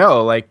Nyssa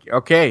know, like,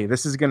 okay,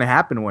 this is gonna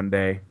happen one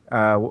day.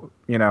 You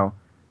know,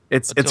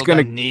 it's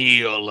gonna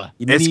kneel.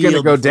 It's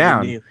gonna go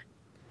down.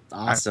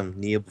 Awesome,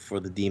 kneel before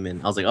the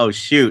demon. I was like, oh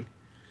shoot.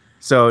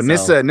 So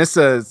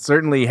Nyssa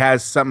certainly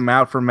has something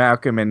out for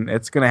Malcolm, and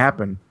it's gonna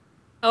happen.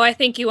 Oh, I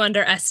think you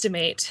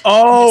underestimate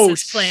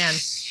Nyssa's plan.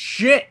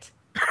 Shit.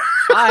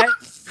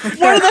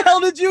 Where the hell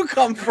did you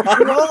come from?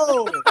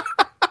 Whoa.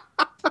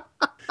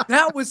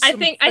 That was. I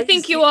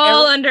think you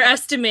all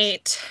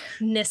underestimate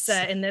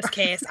Nyssa in this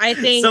case. I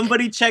think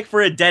somebody check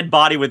for a dead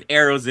body with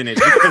arrows in it,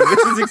 because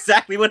this is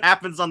exactly what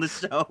happens on the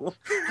show.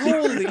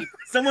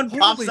 Someone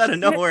pops out of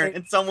nowhere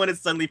and someone is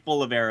suddenly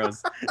full of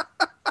arrows.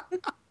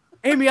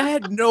 Amy, I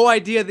had no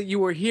idea that you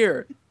were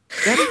here.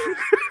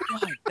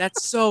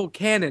 That's so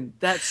canon.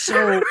 That's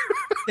so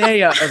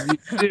Thea of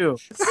you too.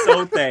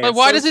 So Thea. But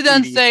why does he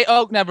then say,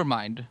 "Oh, never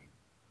mind"?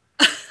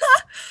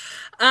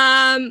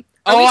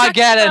 I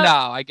get it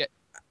now. I get.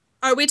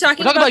 Are we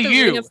talking about the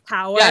you. Ring of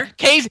Power? Yeah,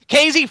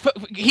 Casey,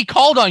 he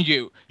called on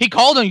you. He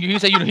called on you. He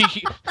said, you know,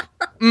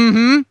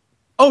 mm-hmm.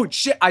 Oh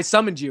shit! I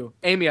summoned you,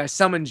 Amy. I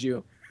summoned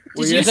you.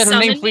 Did you said her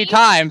name 3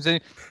 times,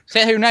 and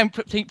say her name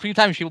 3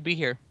 times, she will be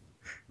here.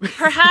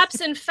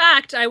 Perhaps, in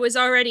fact, I was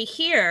already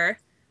here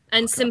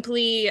and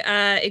simply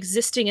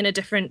existing in a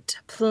different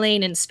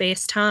plane in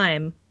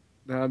space-time.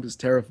 No, I'm just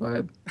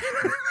terrified.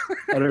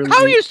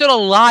 How are you still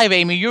alive,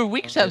 Amy? Your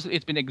weeks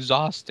it's been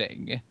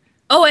exhausting.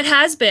 Oh, it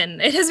has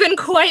been. It has been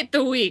quite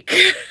the week.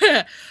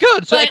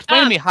 Good. So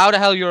explain to me how the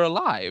hell you're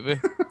alive.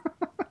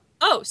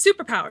 Oh,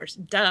 superpowers.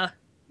 Duh.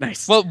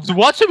 Nice. Well,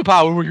 what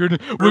superpower were you?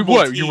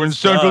 What? You were in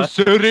Central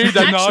City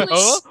that night?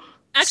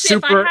 Actually,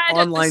 super if I had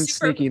online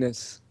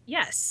sneakiness.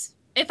 Yes.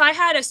 If I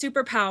had a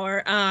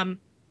superpower,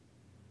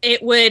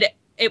 it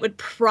would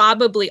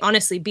probably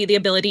honestly be the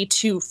ability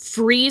to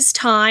freeze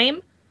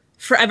time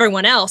for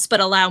everyone else, but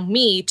allow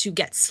me to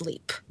get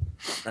sleep.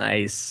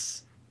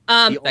 Nice.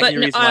 The only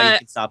reason why you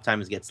can stop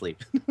time is get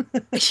sleep.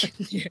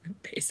 Yeah,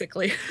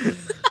 basically.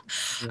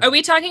 Are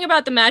we talking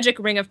about the magic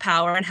ring of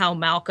power and how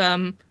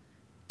Malcolm,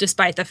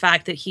 despite the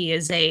fact that he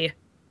is a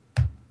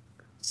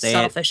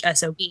selfish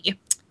SOB. Hey,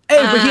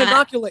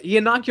 but he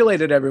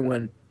inoculated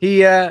everyone.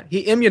 He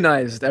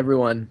immunized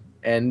everyone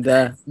and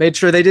made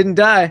sure they didn't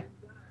die.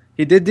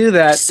 He did do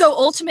that. So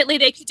ultimately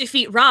they could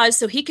defeat Roz,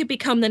 so he could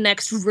become the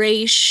next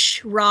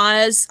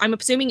Roz. I'm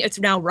assuming it's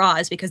now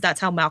Roz because that's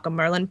how Malcolm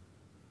Merlin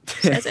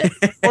says it.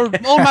 or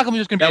Malcolm is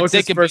just going to be a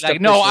dick and be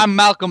like, no, I'm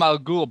Malcolm Al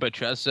Ghul,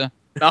 bitches.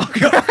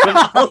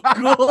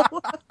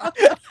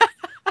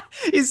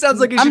 He's He sounds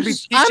like he should be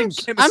teaching I'm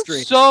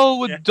chemistry.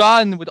 so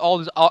done with all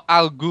this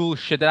Al Ghul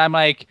shit that I'm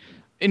like,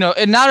 and now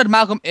that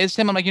Malcolm is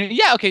him, I'm like,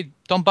 yeah, okay,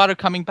 don't bother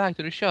coming back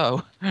to the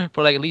show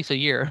for like at least a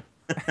year.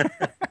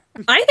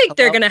 I think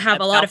they're gonna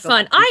have a lot of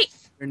fun.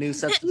 Your new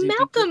substitute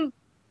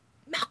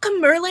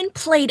Malcolm Merlin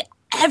played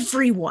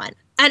everyone.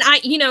 And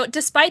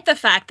despite the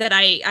fact that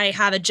I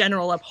have a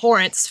general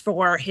abhorrence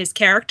for his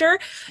character,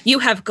 you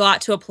have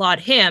got to applaud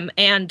him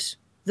and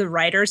the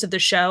writers of the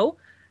show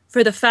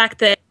for the fact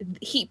that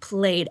he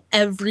played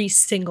every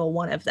single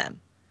one of them.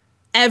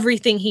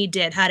 Everything he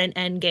did had an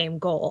end game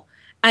goal.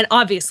 And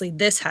obviously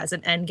this has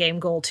an end game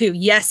goal too.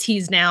 Yes,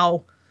 he's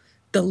now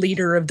the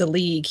leader of the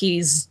league.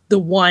 He's the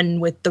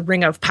one with the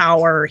ring of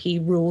power. He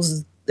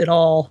rules it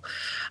all.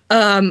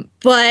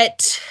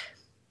 But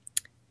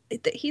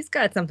he's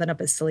got something up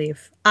his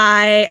sleeve.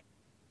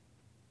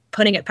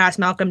 Putting it past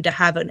Malcolm to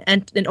have an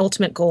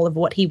ultimate goal of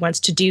what he wants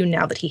to do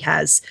now that he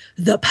has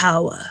the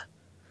power.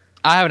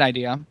 I have an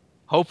idea.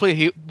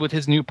 Hopefully, with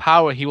his new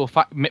power, he will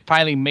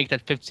finally make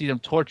that 5th season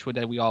of Torchwood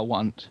that we all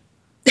want.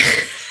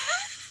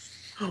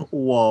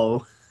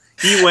 Whoa,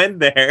 he went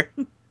there.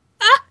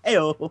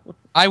 Ayo.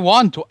 I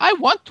want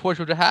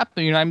Torchwood to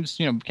happen. I'm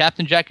just,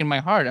 Captain Jack in my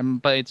heart.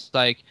 But it's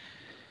like,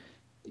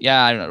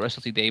 yeah, I don't know.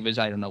 Russell T Davies,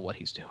 I don't know what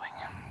he's doing.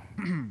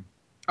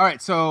 All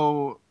right,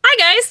 so hi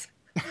guys.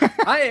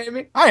 Hi,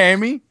 Amy. Hi,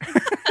 Amy.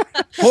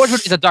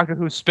 Torchwood is a Doctor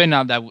Who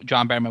spin-off that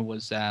John Barrowman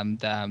was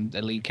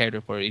the lead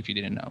character for. If you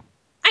didn't know,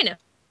 I know.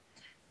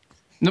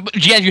 No,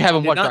 but yes, you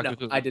haven't watched Doctor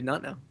Who. I did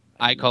not know.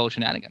 I call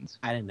shenanigans.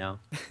 I didn't know.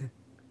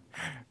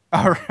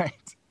 All right.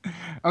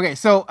 Okay,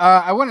 so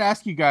I want to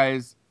ask you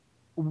guys,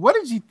 what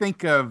did you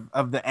think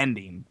of the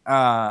ending?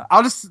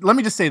 Let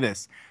me just say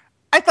this.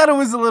 I thought it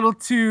was a little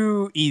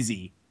too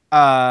easy.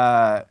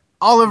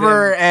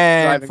 Oliver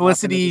and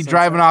Felicity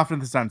driving off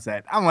into the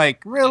sunset. I'm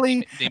like,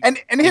 really?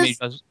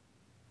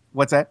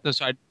 What's that?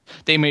 Sorry,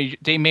 they may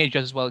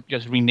just as well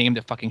just rename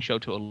the fucking show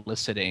to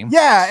Eliciting.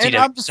 Yeah, and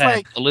I'm just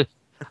like,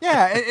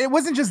 yeah, it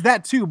wasn't just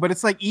that too, but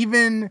it's like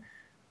even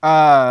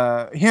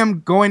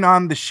him going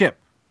on the ship,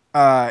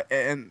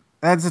 and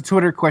that's a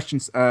Twitter question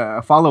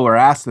a follower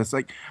asked us,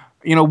 like,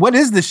 what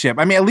is the ship?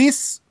 I mean, at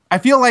least I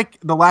feel like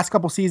the last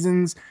couple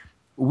seasons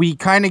we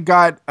kind of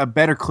got a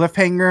better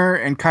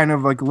cliffhanger and kind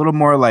of like a little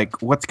more like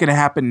what's going to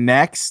happen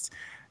next.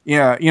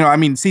 Yeah, I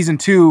mean, season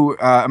 2,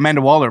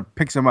 Amanda Waller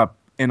picks him up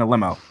in a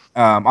limo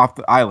off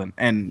the island,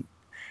 and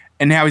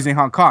now he's in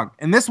Hong Kong.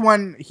 And this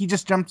one, he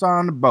just jumps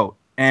on a boat.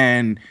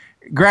 And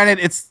granted,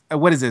 it's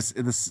what is this?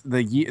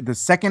 The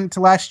second to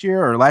last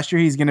year, or last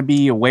year he's going to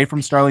be away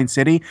from Starling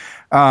City.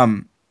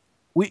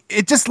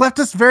 It just left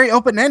us very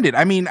open ended.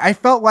 I mean, I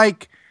felt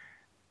like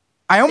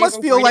I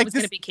almost feel like this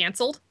was going to be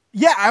canceled.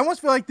 Yeah, I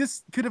almost feel like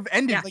this could have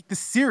ended like the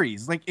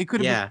series. Like it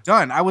could have been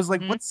done. I was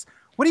like,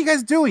 what are you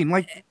guys doing?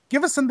 Like,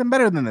 give us something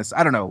better than this.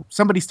 I don't know.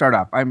 Somebody start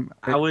off. I'm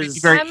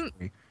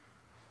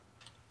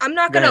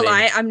not gonna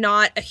lie. I'm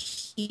not a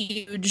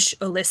huge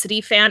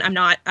Olicity fan.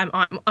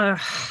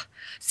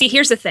 See,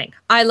 here's the thing.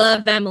 I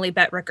love Emily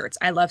Bett Rickards.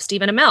 I love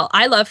Stephen Amell.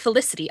 I love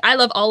Felicity. I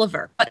love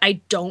Oliver. But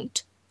I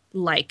don't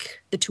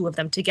like the two of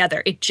them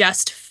together. It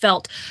just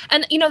felt,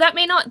 and that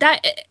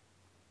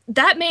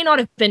may not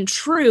have been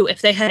true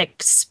if they had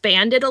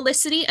expanded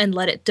Olicity and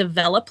let it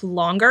develop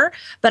longer,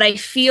 but I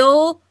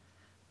feel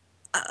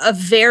a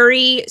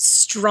very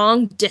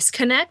strong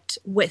disconnect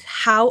with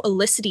how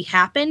Olicity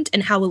happened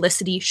and how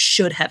Olicity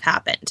should have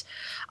happened.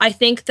 I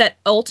think that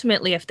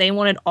ultimately, if they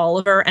wanted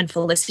Oliver and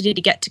Felicity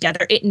to get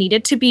together, it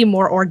needed to be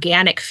more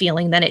organic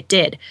feeling than it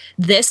did.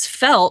 This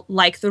felt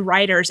like the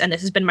writers, and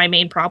this has been my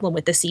main problem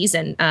with the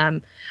season,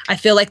 I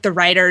feel like the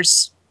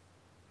writers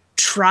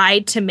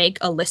tried to make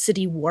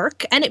Olicity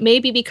work, and it may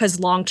be because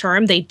long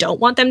term they don't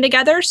want them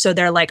together, so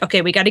they're like,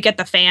 okay, we got to get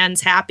the fans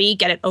happy,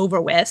 get it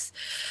over with.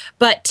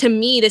 But to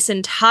me, this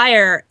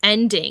entire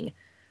ending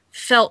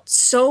felt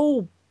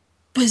so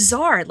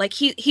bizarre. Like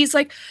he's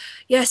like,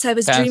 yes, I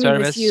was dreaming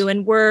with you,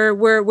 and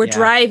we're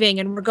driving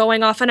and we're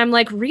going off, and I'm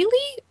like,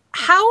 really?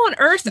 How on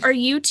earth are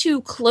you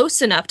two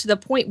close enough to the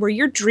point where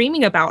you're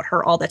dreaming about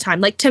her all the time?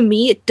 Like, to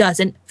me, it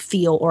doesn't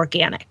feel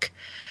organic.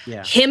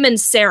 Yeah. Him and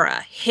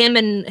Sarah, him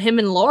and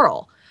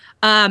Laurel,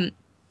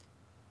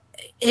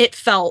 it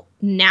felt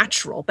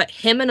natural, but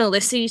him and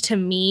Olicity to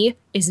me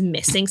is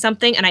missing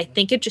something, and I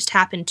think it just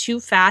happened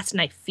too fast,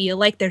 and I feel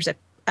like there's a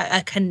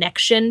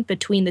connection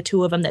between the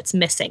two of them that's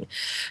missing.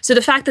 So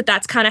the fact that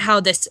that's kind of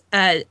how this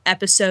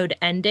episode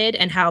ended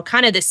and how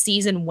kind of this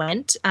season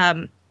went,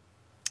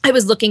 I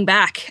was looking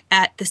back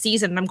at the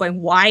season and I'm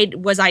going, why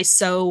was I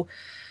so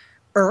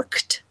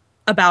irked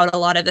about a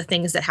lot of the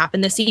things that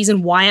happened this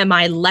season? Why am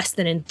I less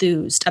than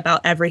enthused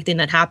about everything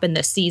that happened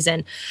this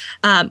season?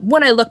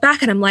 When I look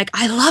back and I'm like,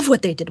 I love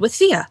what they did with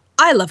Thea.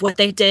 I love what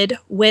they did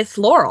with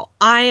Laurel.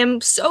 I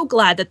am so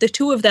glad that the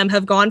two of them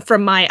have gone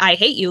from my I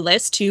hate you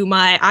list to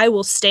my I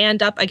will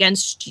stand up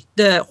against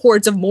the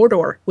hordes of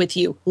Mordor with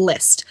you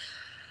list.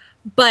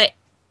 But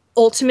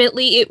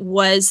ultimately it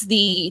was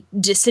the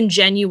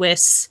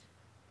disingenuous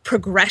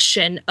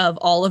progression of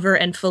Oliver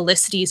and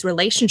Felicity's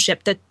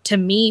relationship that to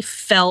me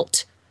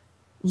felt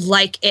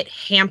like it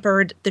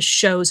hampered the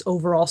show's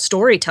overall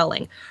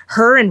storytelling.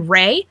 Her and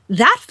Ray,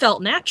 that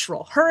felt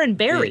natural. Her and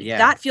Barry,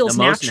 that feels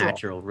the most natural.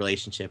 natural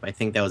relationship I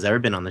think that was ever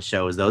been on the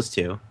show is those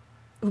two.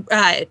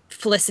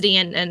 Felicity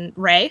and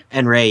Ray.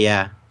 And Ray,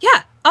 yeah.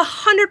 Yeah,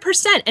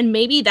 100%. And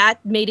maybe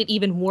that made it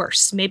even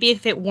worse. Maybe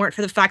if it weren't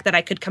for the fact that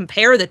I could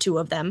compare the two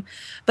of them,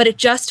 but it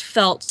just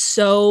felt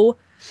so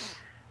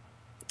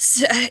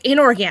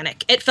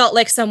inorganic. It felt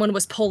like someone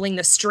was pulling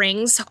the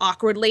strings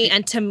awkwardly,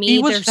 and to me,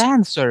 it was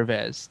fan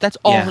service. That's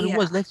all it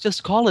was. Let's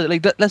just call it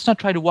like that. Let's not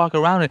try to walk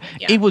around it.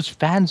 Yeah. It was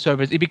fan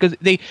service because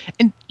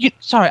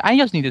sorry, I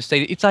just need to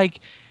say it's like,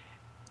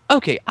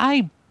 okay,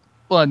 I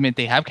will admit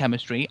they have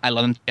chemistry. I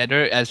love them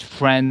together as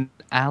friends,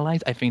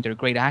 allies. I think they're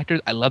great actors.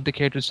 I love the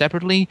characters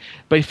separately,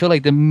 but I feel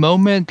like the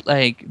moment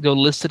like the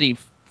Felicity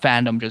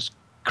fandom just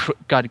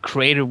got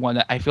created one,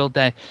 that I feel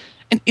that,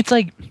 and it's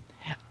like,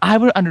 I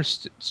would have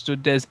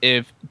understood this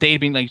if they'd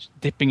been like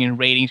dipping in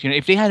ratings.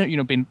 If they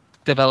hadn't, been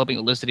developing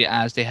Felicity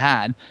as they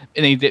had,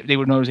 and they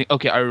were noticing,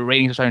 okay, our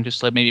ratings are starting to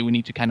slip. Maybe we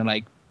need to kind of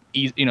like,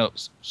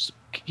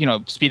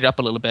 speed it up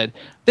a little bit.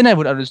 Then I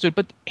would have understood.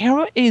 But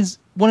Arrow is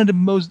one of the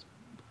most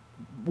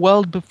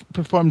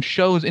well-performed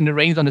shows in the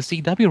ratings on the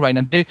CW right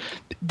now.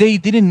 They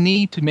didn't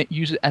need to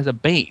use it as a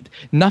bait.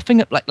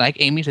 Nothing like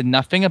Amy said.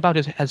 Nothing about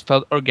it has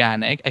felt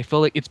organic. I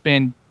feel like it's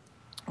been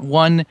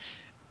one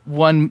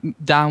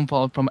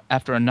downfall from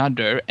after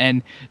another,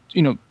 and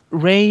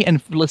Ray and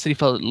Felicity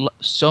felt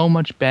so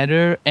much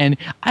better. And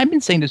I've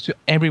been saying this to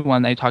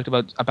everyone I talked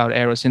about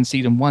Arrow since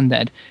season 1,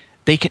 that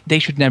they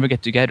should never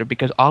get together,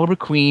 because Oliver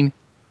Queen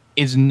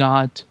is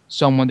not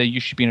someone that you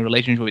should be in a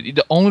relationship with.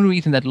 The only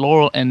reason that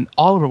Laurel and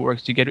Oliver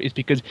works together is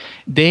because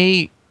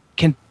they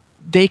can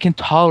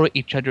tolerate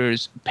each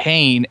other's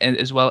pain, and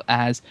as well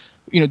as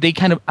they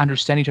kind of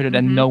understand each other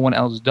that no one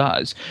else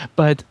does.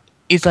 But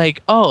it's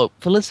like, oh,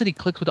 Felicity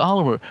clicks with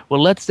Oliver.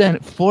 Well, let's then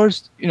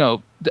force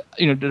the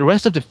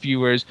rest of the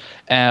viewers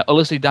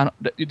Felicity down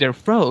their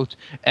throat,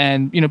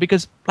 and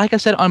because like I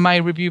said on my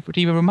review for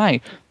TV Over Mine,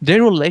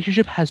 their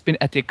relationship has been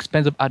at the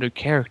expense of other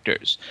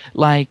characters.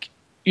 Like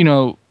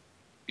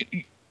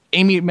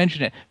Amy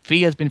mentioned it.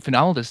 Fee has been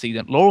phenomenal this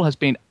season. Laurel has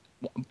been,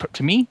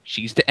 to me,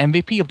 she's the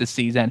MVP of the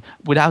season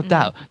without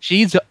doubt.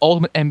 She's the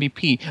ultimate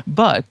MVP,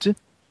 but.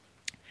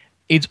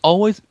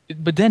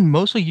 But then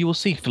mostly you will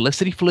see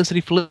Felicity.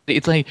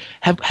 It's like,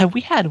 have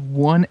we had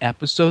one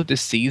episode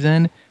this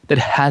season that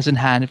hasn't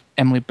had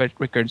Emily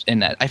Rickards in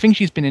that? I think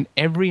she's been in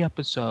every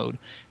episode,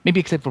 maybe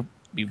except for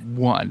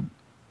one.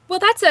 Well,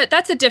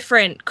 that's a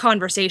different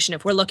conversation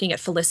if we're looking at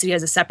Felicity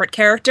as a separate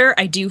character.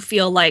 I do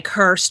feel like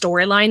her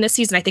storyline this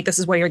season, I think this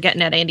is where you're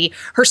getting at, Andy,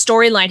 her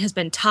storyline has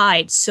been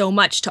tied so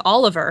much to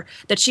Oliver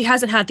that she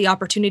hasn't had the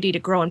opportunity to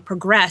grow and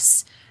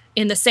progress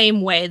in the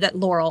same way that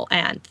Laurel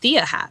and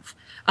Thea have.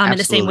 In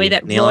the same way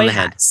that Roy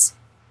has.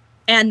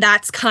 And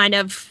that's kind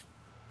of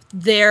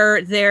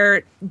their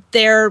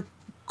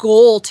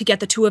goal to get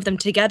the two of them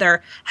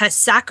together has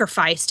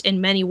sacrificed in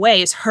many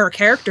ways her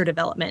character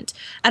development.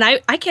 And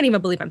I can't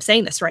even believe I'm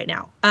saying this right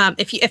now.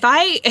 If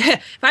I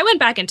went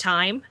back in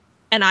time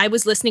and I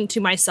was listening to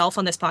myself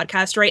on this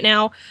podcast right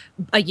now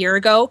a year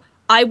ago,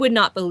 I would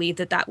not believe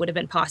that would have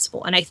been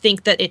possible. And I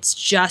think that it's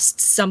just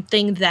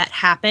something that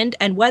happened,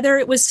 and whether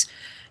it was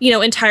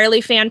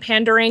entirely fan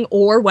pandering,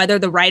 or whether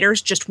the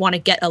writers just want to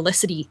get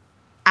Felicity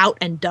out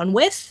and done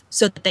with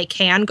so that they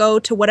can go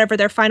to whatever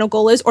their final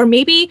goal is. Or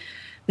maybe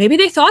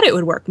they thought it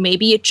would work.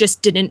 Maybe it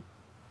just didn't,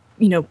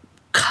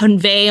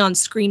 convey on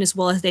screen as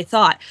well as they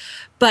thought.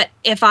 But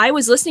if I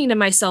was listening to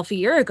myself a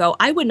year ago,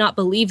 I would not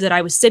believe that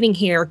I was sitting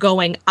here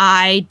going,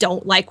 I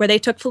don't like where they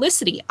took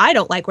Felicity. I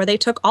don't like where they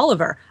took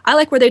Oliver. I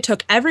like where they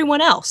took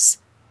everyone else.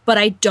 But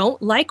I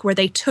don't like where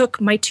they took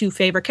my two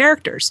favorite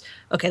characters.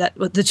 Okay,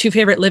 the two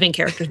favorite living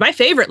characters. My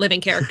favorite living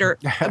character,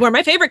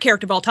 my favorite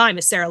character of all time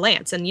is Sarah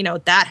Lance, and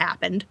that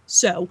happened.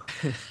 So,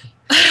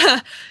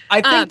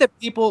 I think that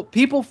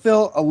people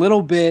feel a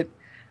little bit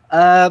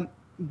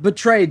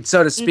betrayed,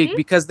 so to speak,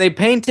 because they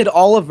painted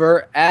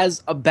Oliver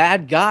as a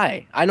bad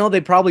guy. I know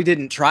they probably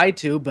didn't try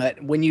to,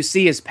 but when you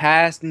see his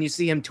past and you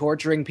see him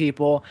torturing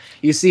people,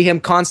 you see him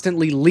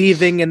constantly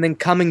leaving and then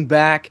coming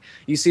back,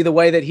 you see the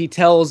way that he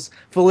tells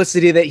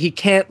Felicity that he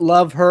can't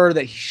love her,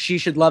 that she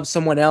should love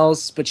someone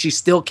else, but she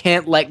still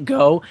can't let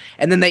go,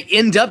 and then they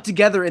end up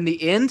together in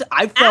the end.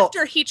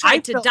 After he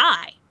tried to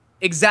die.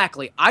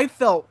 Exactly. I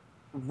felt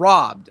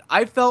robbed.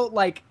 I felt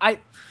like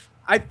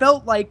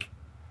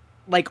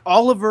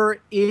Oliver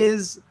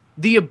is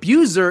the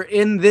abuser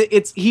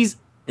it's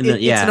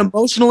an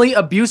emotionally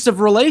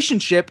abusive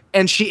relationship,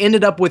 and she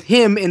ended up with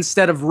him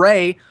instead of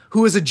Ray,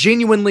 who is a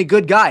genuinely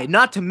good guy.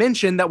 Not to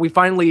mention that we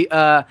finally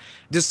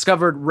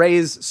discovered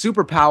Ray's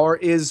superpower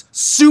is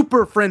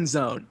super friend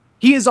zone.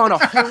 He is on a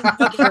whole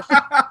other,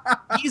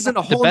 he's in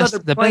a whole other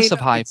plane of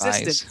high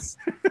existence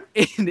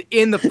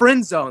in the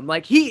friend zone.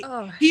 Like he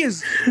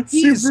is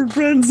super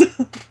friend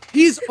zone.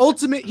 He's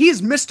ultimate. He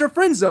is Mr.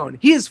 Friend Zone.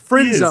 He is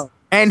friend zone.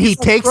 And he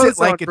takes it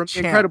like a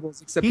champ.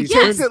 Incredibles, except he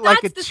takes it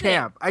like a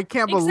champ. I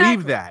can't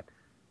believe that.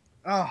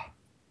 Oh.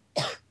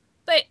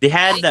 But they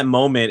had that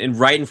moment and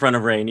right in front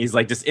of Ray, and he's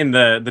like just in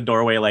the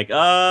doorway, like,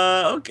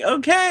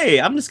 okay,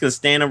 I'm just gonna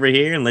stand over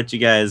here and let you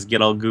guys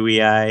get all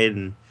gooey eyed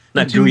and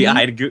not gooey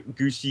eyed,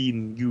 gooshy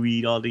and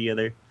gooey all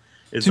together.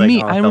 It's to like,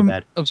 me, oh, I felt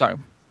bad. Oh, sorry,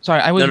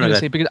 I was No, going to go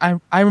say because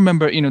I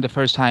remember the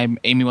first time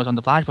Amy was on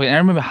the Flash, and I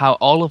remember how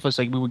all of us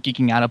we were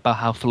geeking out about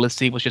how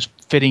Felicity was just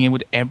fitting in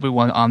with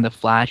everyone on the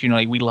Flash.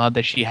 We loved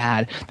that she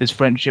had this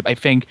friendship. I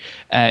think,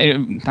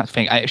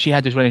 she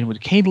had this relationship with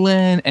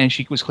Caitlin, and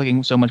she was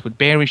clicking so much with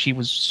Barry.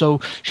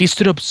 She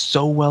stood up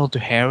so well to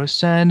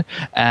Harrison,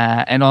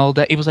 and all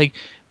that. It was like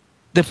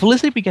the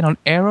Felicity we get on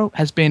Arrow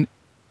has been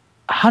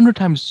 100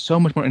 times so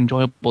much more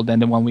enjoyable than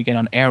the one we get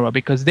on Arrow,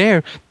 because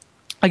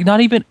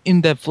not even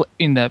in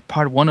the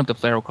part 1 of the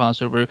Flare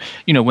crossover,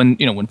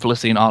 when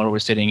Felicity and Oliver were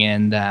sitting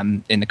in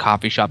the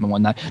coffee shop and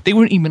whatnot, they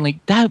weren't even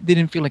like that.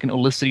 Didn't feel like an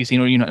Olicity scene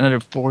or another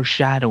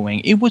foreshadowing.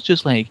 It was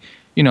just like,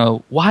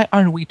 why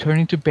aren't we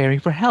turning to Barry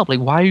for help? Like,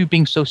 why are you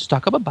being so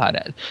stuck up about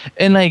it?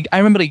 And like I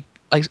remember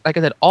like I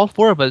said, all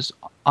 4 of us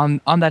on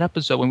that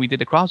episode when we did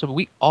the crossover,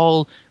 we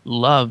all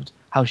loved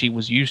how she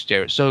was used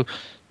there. So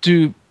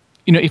to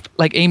if,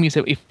 like Amy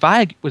said, if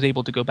I was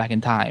able to go back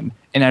in time,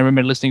 and I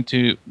remember listening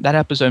to that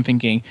episode and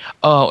thinking,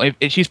 oh,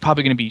 if she's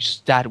probably going to be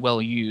that well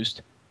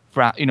used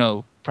for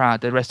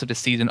the rest of the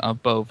season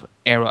of both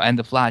Arrow and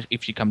The Flash,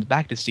 if she comes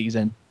back this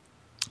season,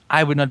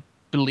 I would not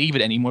believe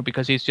it anymore,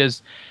 because it's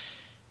just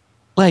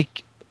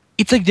like,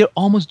 it's like they're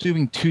almost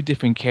doing 2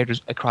 different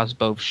characters across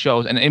both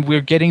shows, and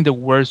we're getting the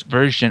worst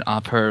version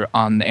of her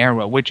on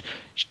Arrow, which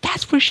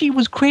that's where she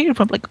was created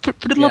from. Like,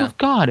 for the love of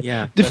God,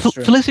 the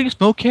Felicity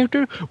Smoke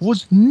character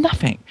was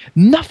nothing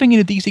in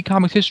the DC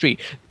Comics history.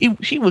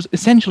 She was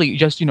essentially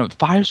just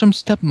Firestorm's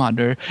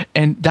stepmother,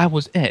 and that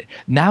was it.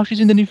 Now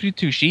she's in the New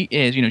 52. She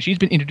is she's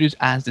been introduced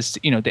as this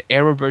the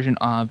Arrow version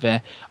of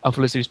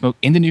Felicity Smoke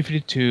in the New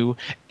 52,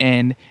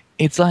 and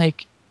it's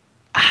like,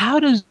 how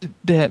does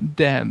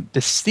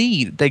the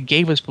seed that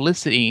gave us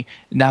Felicity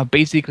now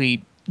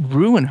basically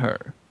ruin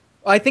her?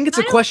 I think it's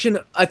a question.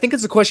 I think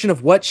it's a question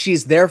of what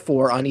she's there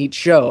for on each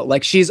show.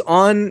 Like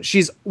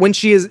when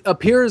she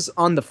appears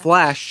on The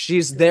Flash,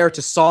 she's there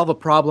to solve a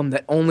problem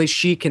that only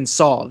she can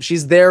solve.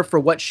 She's there for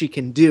what she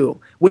can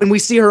do. When we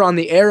see her on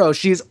the Arrow,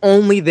 she's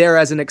only there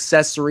as an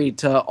accessory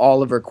to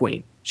Oliver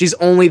Queen. She's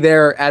only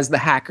there as the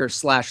hacker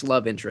 /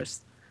 love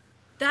interest.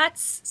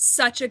 That's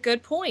such a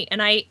good point. And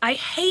I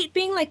hate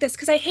being like this,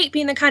 because I hate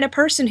being the kind of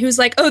person who's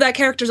like, oh, that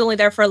character's only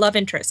there for a love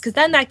interest. Because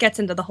then that gets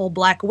into the whole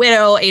Black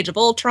Widow, Age of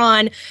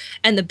Ultron,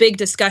 and the big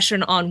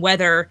discussion on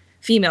whether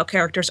female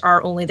characters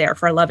are only there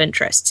for a love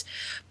interest.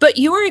 But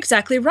you are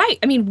exactly right.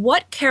 I mean,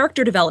 what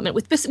character development,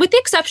 with the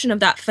exception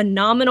of that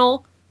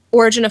phenomenal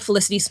Origin of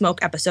Felicity Smoke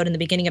episode in the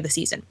beginning of the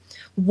season,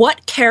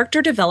 what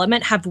character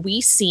development have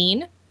we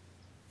seen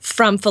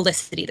from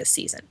Felicity this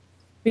season?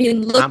 I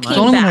mean, looking back,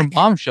 only when her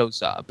mom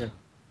shows up. Yeah.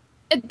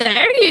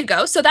 There you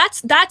go. So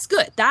that's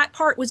good. That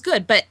part was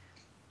good. But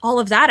all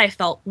of that I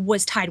felt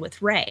was tied with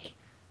Ray.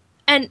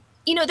 And,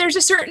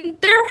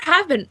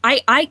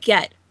 I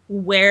get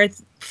where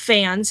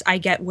fans, I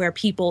get where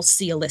people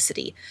see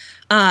Olicity.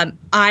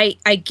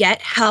 I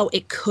get how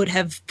it could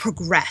have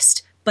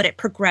progressed, but it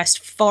progressed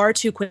far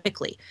too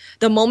quickly.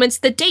 The moment's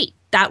the date.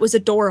 That was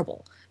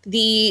adorable.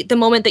 The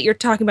moment that you're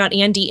talking about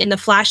Andy in the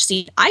Flash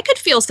scene, I could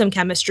feel some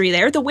chemistry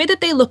there. The way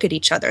that they look at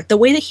each other, the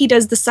way that he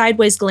does the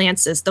sideways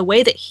glances, the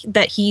way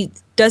that he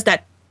does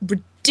that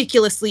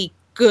ridiculously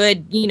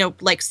good,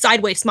 like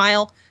sideways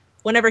smile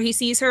whenever he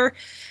sees her,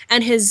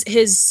 and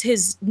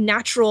his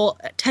natural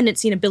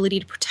tendency and ability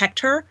to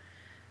protect her.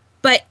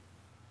 But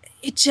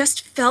it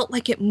just felt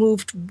like it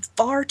moved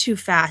far too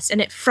fast,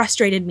 and it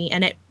frustrated me,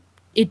 and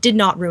it did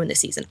not ruin the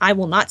season. I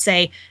will not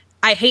say,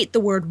 I hate the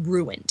word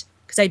ruined,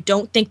 because I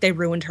don't think they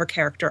ruined her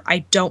character. I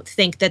don't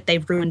think that they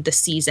ruined the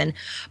season,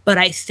 but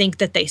I think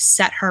that they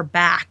set her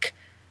back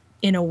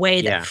in a way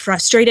that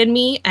frustrated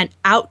me and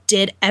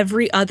outdid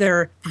every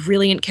other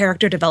brilliant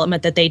character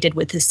development that they did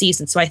with the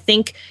season. So I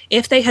think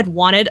if they had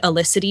wanted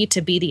Olicity to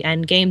be the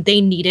end game,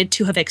 they needed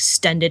to have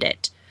extended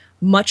it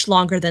much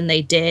longer than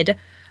they did,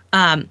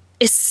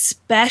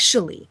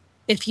 especially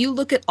if you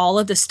look at all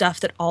of the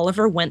stuff that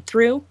Oliver went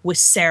through with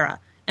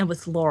Sarah and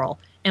with Laurel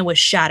and with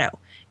Shadow.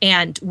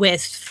 And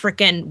with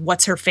frickin'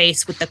 what's her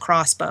face with the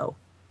crossbow,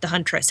 the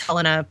Huntress,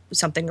 Helena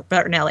something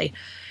Bertinelli.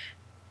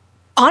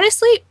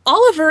 Honestly,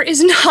 Oliver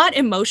is not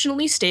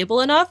emotionally stable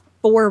enough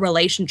for a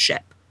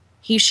relationship.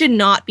 He should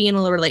not be in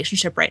a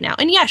relationship right now.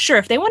 And yeah, sure,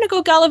 if they want to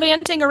go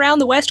gallivanting around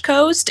the West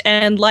Coast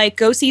and like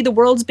go see the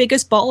world's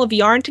biggest ball of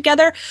yarn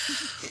together,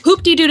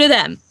 hoop-de-doo to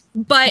them.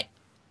 But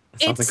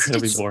sounds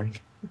incredibly boring.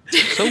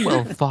 So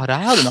well thought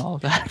out and all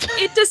that.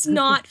 It does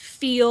not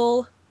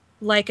feel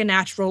like a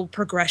natural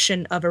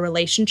progression of a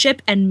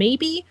relationship. And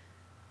maybe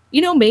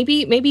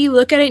you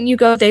look at it and you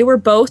go, they were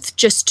both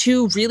just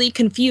 2 really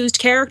confused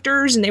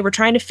characters and they were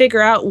trying to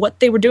figure out what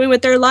they were doing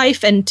with their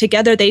life, and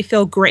together they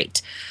feel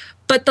great.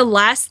 But the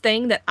last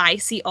thing that I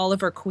see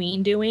Oliver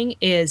Queen doing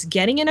is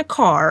getting in a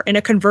car, in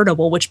a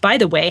convertible, which, by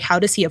the way, how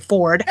does he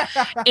afford?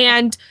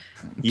 And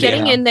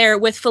getting in there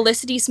with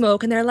Felicity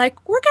Smoke, and they're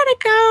like, we're gonna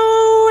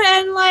go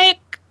and like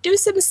do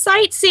some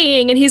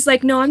sightseeing. And he's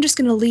like, no, I'm just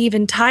gonna leave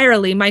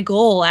entirely. My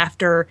goal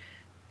after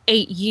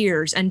 8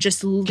 years and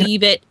just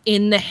leave it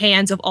in the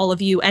hands of all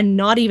of you and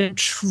not even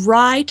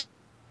try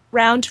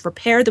around to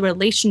repair the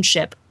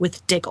relationship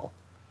with Diggle.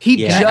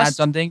 He Add just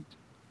something.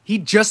 he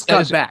just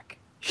got back.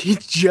 He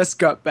just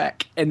got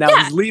back, and now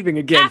he's leaving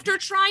again. After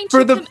trying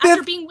to,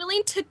 after being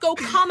willing to go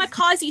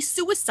kamikaze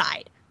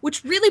suicide,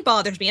 which really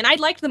bothers me. And I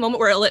liked the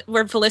moment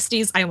where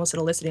Felicity's, I almost said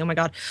Felicity, oh my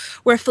God,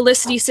 where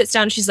Felicity sits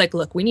down and she's like,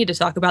 look, we need to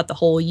talk about the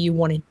whole you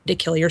wanting to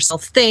kill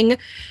yourself thing,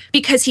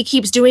 because he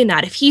keeps doing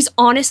that. If he's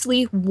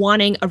honestly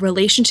wanting a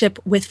relationship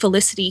with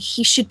Felicity,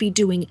 he should be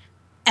doing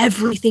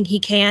everything he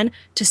can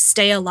to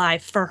stay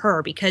alive for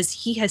her, because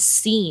he has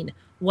seen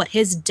what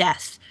his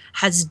death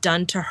has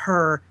done to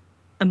her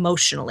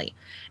emotionally.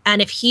 And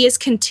if he is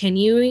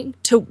continually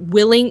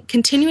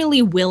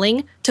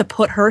willing to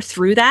put her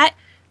through that,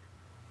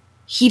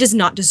 he does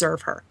not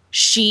deserve her.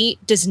 She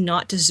does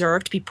not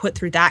deserve to be put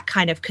through that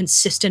kind of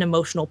consistent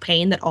emotional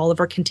pain that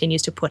Oliver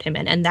continues to put him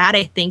in. And that,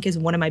 I think, is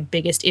one of my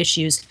biggest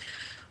issues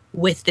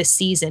with this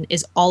season,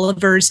 is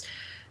Oliver's,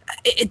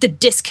 the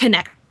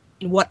disconnect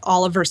in what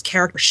Oliver's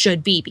character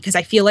should be, because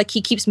I feel like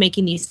he keeps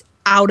making these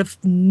out of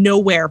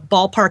nowhere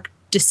ballpark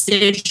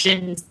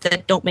decisions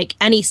that don't make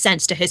any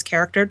sense to his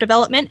character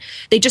development.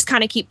 They just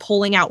kind of keep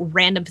pulling out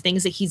random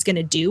things that he's going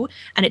to do,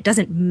 and it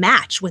doesn't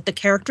match with the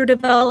character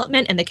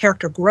development and the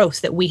character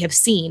growth that we have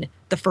seen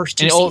the first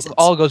two seasons. It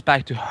all goes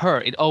back to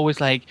her. It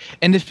always like,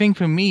 and the thing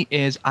for me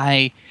is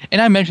I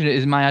mentioned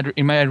it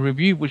in my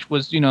review, which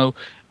was,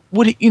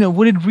 would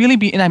it really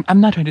be? And I'm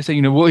not trying to say,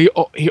 well,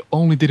 he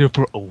only did it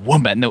for a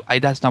woman. No,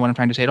 that's not what I'm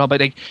trying to say at all. But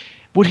like,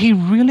 would he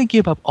really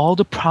give up all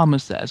the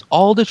promises,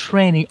 all the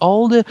training,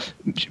 all the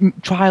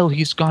trial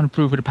he's gone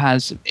through for the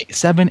past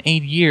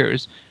 7-8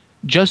 years,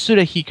 just so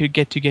that he could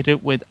get together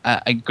with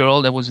a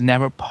girl that was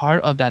never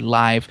part of that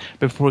life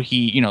before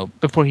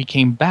he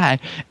came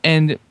back?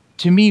 And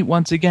to me,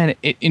 once again,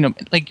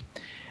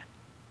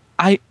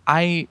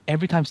 I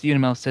every time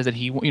Stephen Amell says that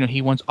he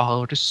wants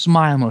Oliver to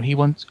smile more, he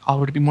wants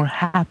Oliver to be more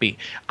happy,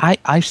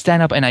 I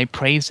stand up and I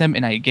praise him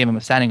and I gave him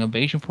a standing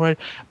ovation for it.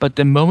 But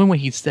the moment when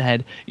he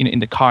said, in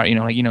the car, I'm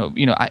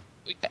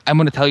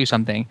going to tell you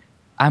something,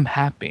 I'm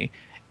happy,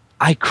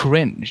 I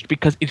cringed,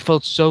 because it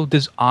felt so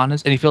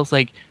dishonest, and it feels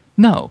like,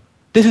 no,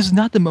 this is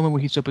not the moment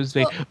where he's supposed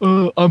to say,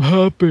 oh, I'm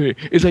happy.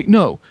 It's like,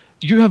 no,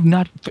 you have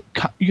not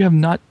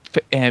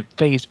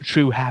faced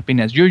true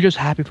happiness. You're just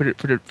happy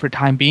for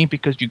time being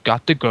because you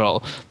got the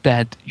girl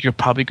that you're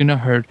probably gonna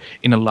hurt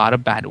in a lot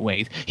of bad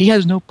ways. He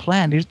has no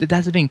plan.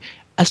 That's the thing.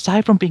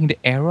 Aside from being the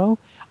Arrow,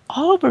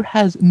 Oliver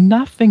has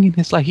nothing in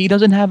his life. He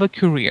doesn't have a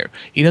career.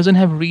 He doesn't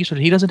have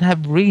resources. He doesn't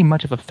have really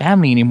much of a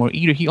family anymore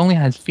either. He only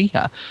has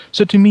Thea.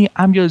 So to me,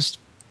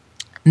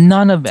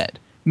 none of it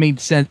made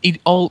sense. It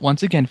all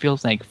once again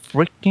feels like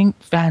freaking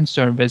fan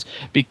service,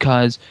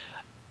 because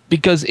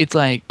it's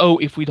like, oh,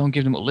 if we don't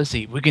give them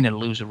Ulysses, we're going to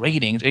lose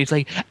ratings. It's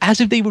like as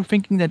if they were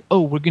thinking that,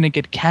 oh, we're going to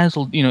get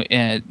canceled,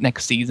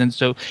 next season.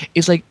 So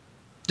it's like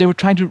they were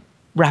trying to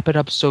wrap it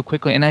up so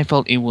quickly, and I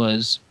felt it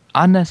was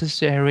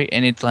unnecessary,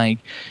 and it's like,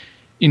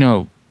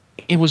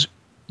 it was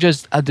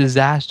just a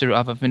disaster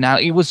of a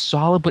finale. It was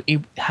solid, but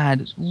it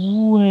had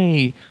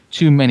way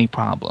too many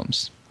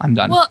problems. I'm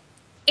done. Well,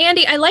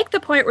 Andy, I like the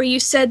point where you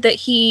said that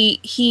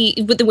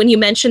when you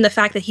mentioned the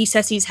fact that he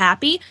says he's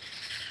happy.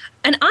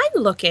 And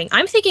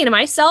I'm thinking to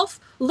myself,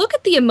 look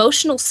at the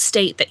emotional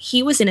state that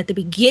he was in at the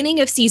beginning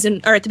of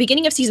season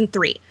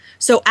 3.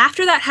 So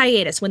after that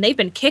hiatus, when they've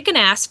been kicking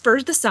ass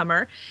for the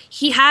summer,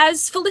 he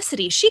has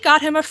Felicity. She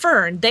got him a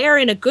fern. They are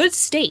in a good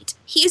state.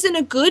 He's in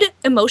a good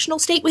emotional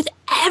state with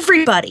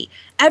everybody.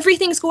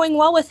 Everything's going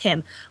well with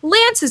him.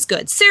 Lance is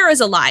good.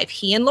 Sarah's alive.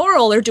 He and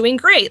Laurel are doing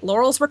great.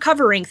 Laurel's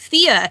recovering.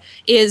 Thea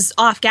is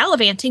off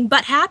gallivanting,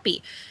 but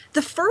happy.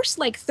 The first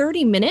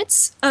 30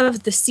 minutes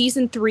of the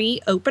season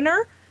 3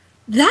 opener,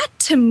 that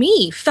to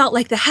me felt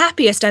like the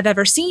happiest I've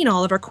ever seen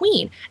Oliver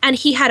Queen. And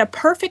he had a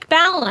perfect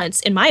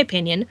balance, in my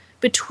opinion,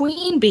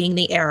 between being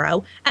the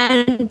Arrow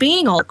and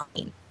being Oliver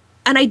Queen.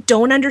 And I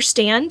don't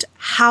understand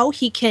how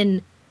he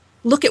can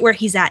look at where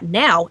he's at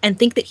now and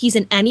think that he's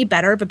in any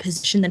better of a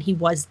position than he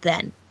was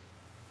then.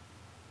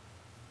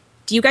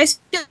 Do you guys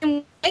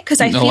feel?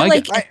 Because I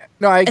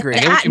agree.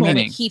 At that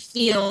moment he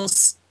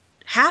feels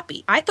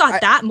happy. I thought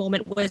that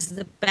moment was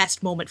the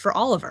best moment for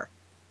Oliver.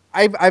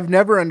 I've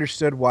never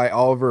understood why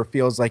Oliver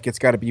feels like it's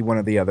got to be one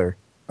or the other.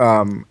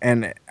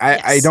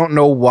 I don't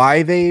know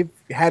why they've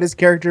had his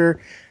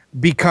character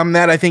become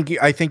that. I think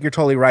you're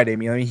totally right,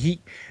 Amy. I mean,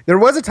 there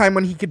was a time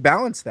when he could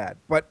balance that,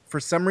 but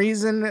for some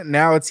reason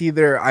now it's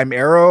either I'm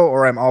Arrow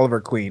or I'm Oliver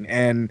Queen,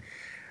 and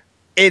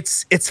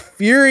it's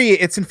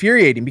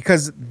infuriating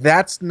because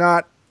that's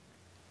not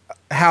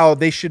how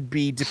they should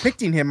be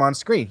depicting him on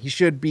screen. He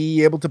should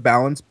be able to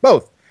balance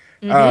both.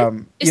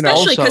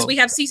 Especially because Also- we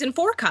have season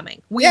 4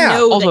 coming. We Yeah.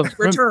 know Also, that he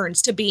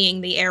returns to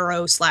being the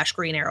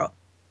Arrow/Green Arrow.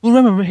 Well,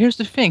 remember, here's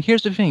the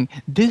thing.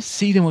 This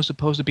season was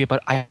supposed to be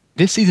about.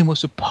 This season was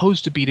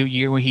supposed to be the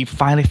year where he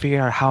finally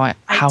figured out how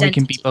he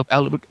can be Identity. both.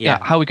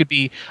 How he could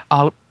be.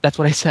 That's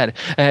what I said.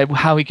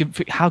 How he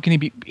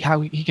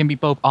can be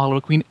both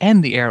Oliver Queen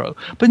and the Arrow.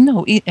 But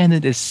no, it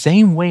ended the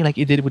same way like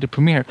it did with the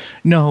premiere.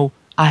 No,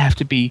 I have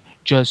to be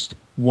just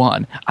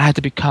one. I have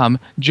to become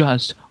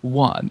just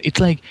one. It's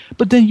like,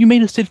 but then you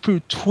made us sit through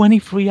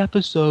 23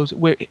 episodes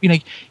where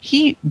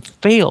he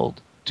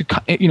failed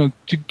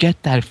to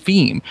get that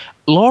theme.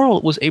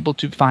 Laurel was able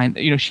to find,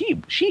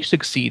 she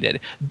succeeded.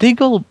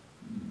 Diggle,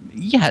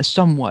 yeah,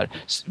 somewhat.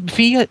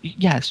 Fia,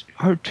 yes,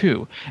 her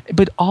too.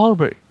 But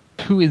Oliver,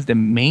 who is the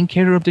main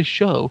character of the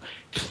show,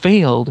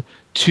 failed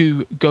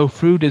to go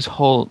through this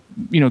whole,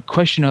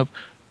 question of,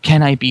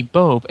 can I be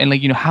both? And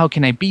how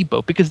can I be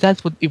both? Because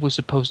that's what it was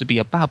supposed to be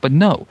about. But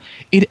no,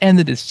 it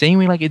ended the same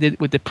way like it did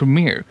with the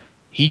premiere.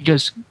 He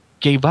just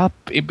gave up.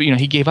 He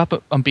gave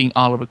up on being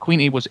Oliver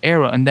Queen. It was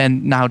Arrow, and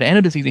then now the end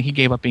of the season, he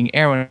gave up being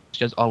Arrow, and it's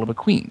just Oliver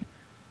Queen.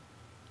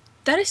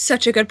 That is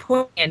such a good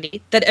point,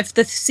 Andy. That if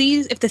the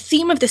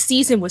theme of the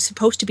season was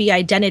supposed to be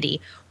identity,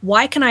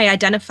 why can I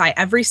identify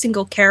every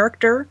single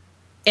character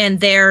and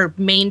their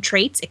main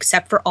traits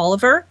except for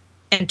Oliver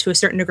and to a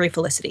certain degree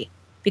Felicity?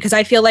 Because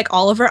I feel like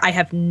Oliver, I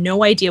have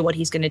no idea what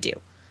he's going to do.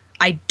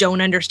 I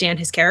don't understand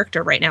his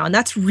character right now. And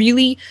that's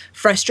really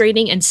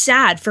frustrating and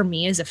sad for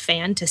me as a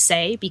fan to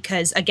say,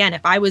 because again,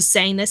 if I was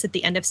saying this at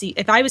the end of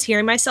if I was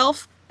hearing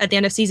myself at the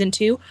end of season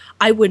 2,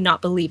 I would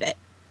not believe it.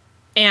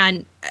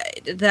 And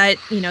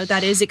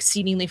that is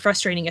exceedingly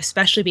frustrating,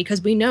 especially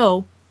because we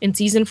know in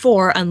season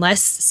 4,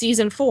 unless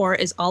season 4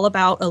 is all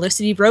about a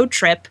Felicity road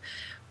trip,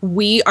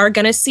 we are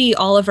going to see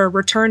Oliver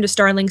return to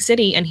Starling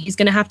City, and he's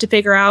going to have to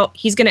figure out,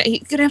 he's going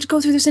to have to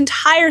go through this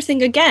entire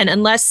thing again,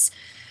 unless,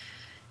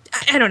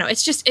 I don't know.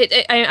 It's just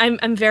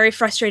I'm very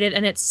frustrated,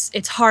 and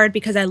it's hard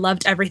because I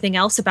loved everything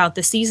else about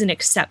the season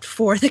except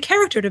for the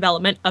character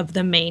development of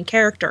the main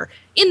character.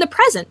 In the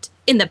present,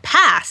 in the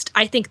past,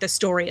 I think the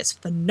story is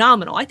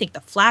phenomenal. I think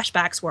the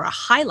flashbacks were a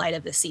highlight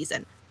of the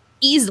season,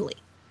 easily.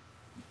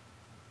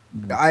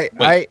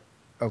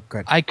 Oh,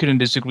 good. I couldn't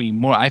disagree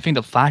more. I think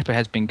the flashback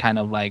has been kind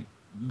of like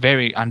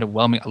very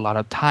underwhelming a lot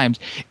of times.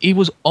 It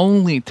was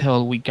only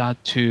till we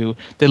got to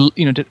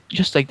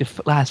just like the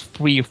last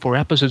 3 or 4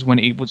 episodes when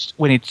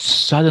it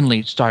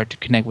suddenly started to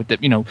connect with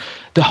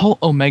the whole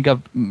Omega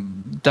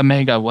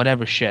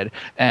whatever shit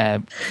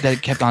that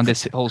kept on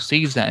this whole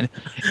season.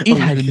 It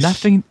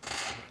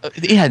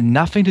had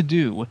nothing to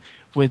do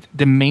with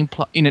the main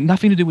plot,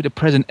 nothing to do with the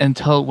present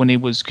until when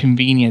it was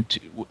convenient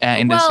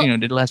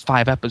the last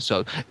 5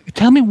 episodes.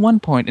 Tell me one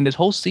point in this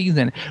whole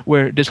season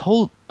where this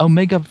whole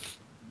Omega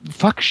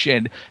fuck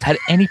shit had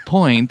any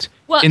point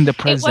in the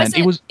present.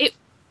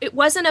 It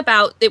wasn't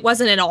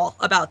at all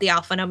about the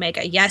Alpha and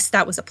Omega. Yes,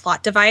 that was a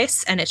plot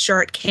device, and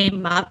it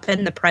came up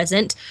in the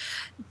present.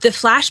 The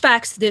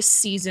flashbacks this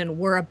season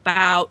were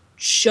about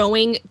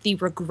showing the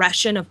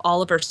regression of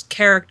Oliver's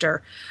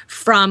character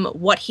from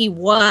what he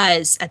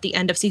was at the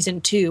end of season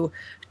 2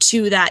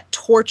 to that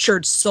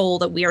tortured soul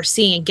that we are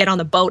seeing get on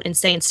the boat and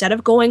say, instead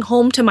of going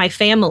home to my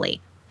family,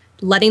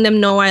 letting them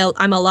know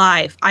I'm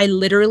alive, I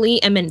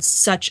literally am in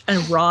such a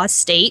raw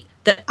state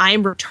that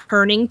I'm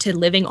returning to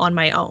living on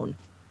my own.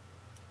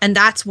 And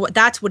that's what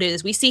it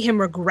is. We see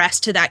him regress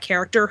to that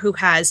character who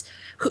has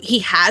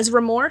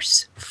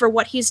remorse for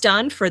what he's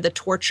done, for the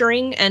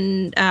torturing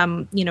and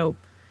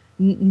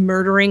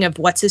murdering of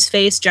what's his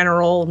face,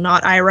 General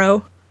not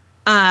Iroh.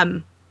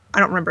 I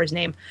don't remember his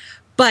name,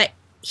 but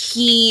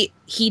he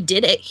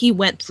did it. He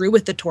went through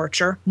with the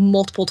torture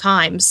multiple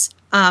times.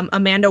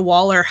 Amanda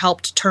Waller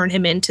helped turn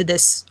him into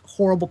this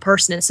horrible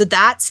person, and so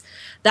that's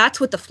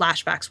what the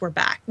flashbacks were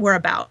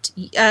about.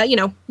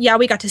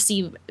 We got to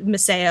see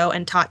Maseo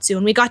and Tatsu,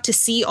 and we got to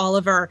see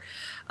Oliver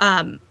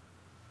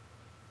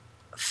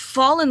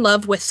fall in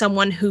love with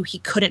someone who he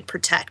couldn't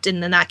protect,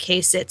 and in that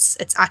case, it's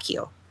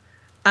Akio.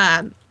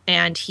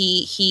 And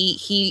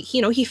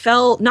he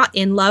fell not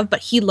in love, but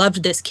he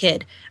loved this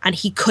kid and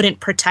he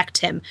couldn't protect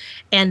him.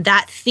 And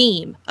that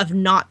theme of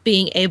not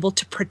being able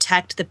to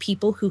protect the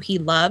people who he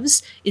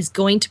loves is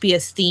going to be a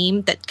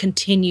theme that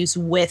continues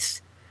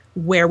with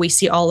where we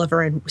see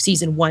Oliver in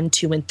season 1,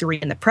 2, and 3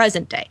 in the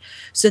present day.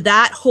 So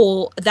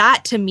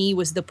that to me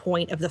was the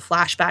point of the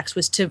flashbacks,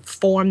 was to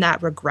form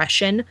that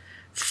regression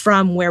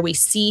from where we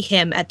see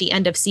him at the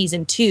end of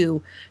season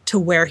 2 to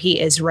where he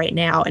is right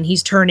now. And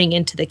he's turning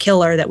into the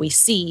killer that we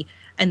see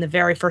in the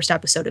very first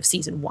episode of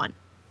season 1.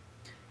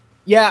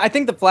 Yeah, I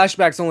think the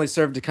flashbacks only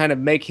serve to kind of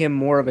make him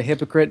more of a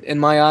hypocrite in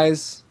my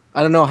eyes.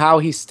 I don't know how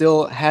he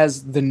still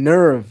has the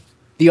nerve,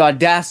 the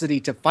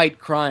audacity to fight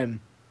crime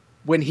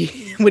when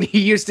he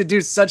used to do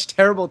such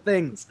terrible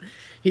things.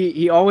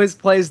 He always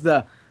plays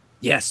the,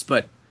 yes,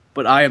 but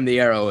I am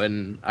the Arrow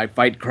and I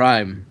fight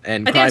crime.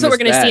 And I think that's what we're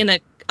going to see in the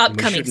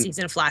upcoming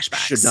season flashbacks.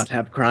 Should not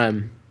have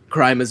crime.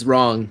 Crime is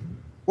wrong.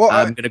 Well,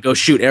 I'm going to go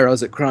shoot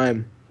arrows at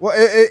crime. Well,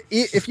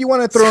 if you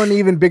want to throw an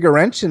even bigger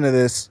wrench into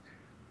this,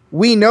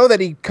 we know that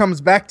he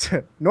comes back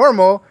to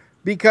normal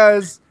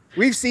because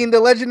we've seen the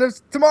Legend of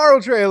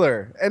Tomorrow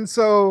trailer. And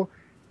so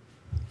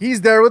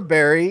he's there with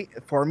Barry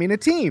forming a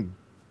team.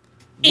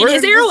 In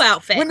his Arrow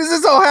outfit. When does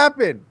this all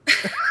happen?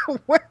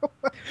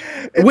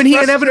 When he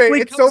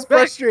inevitably it's comes so back.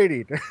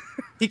 frustrating.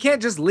 He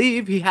can't just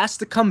leave. He has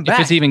to come back.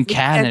 If it's even He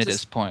canon can't at just-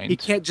 this point. He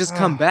can't just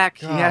come Oh, back.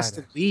 He has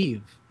God. to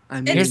leave. I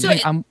mean, And Here's so the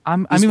thing.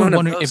 I'm he's even one of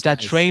wondering those if that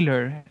guys.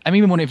 trailer. I'm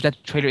even wondering if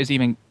that trailer is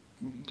even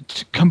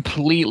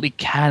completely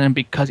canon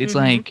because it's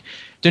like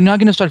they're not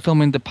gonna start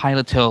filming the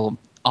pilot till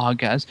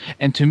August.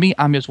 And to me,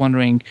 I'm just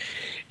wondering,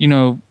 you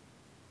know,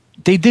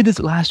 they did this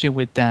last year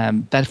with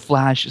that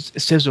Flash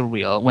scissor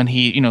reel when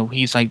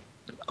he's like.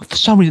 For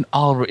some reason,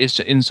 Oliver is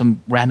in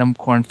some random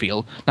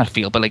cornfield, not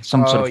field, but like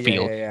some sort of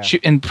field,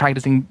 and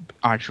practicing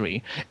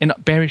archery. And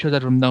Barry shows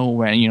up from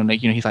nowhere, and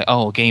he's like,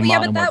 "Oh, game Well, yeah,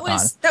 on but and that whatnot."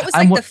 was that was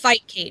I'm like wa- the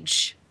Fight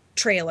Cage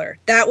trailer.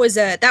 That was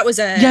a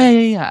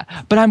Yeah.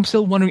 But I'm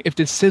still wondering if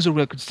the scissor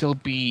reel could still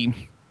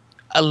be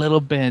a little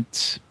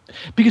bit,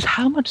 because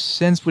how much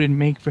sense would it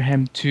make for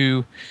him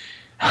to?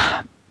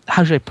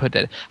 How should I put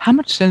that? How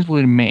much sense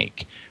would it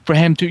make for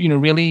him to,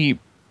 really?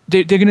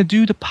 They're gonna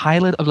do the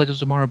pilot of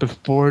Legends of Tomorrow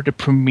before the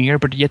premiere,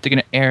 but yet they're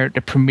gonna air the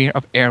premiere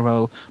of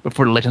Arrow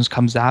before Legends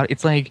comes out.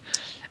 It's like,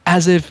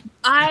 as if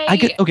I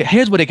get okay.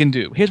 Here's what I can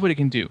do.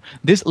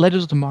 This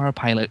Legends of Tomorrow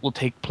pilot will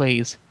take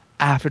place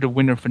after the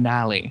winter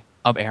finale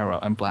of Arrow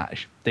and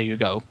Flash. There you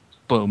go.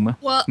 Boom.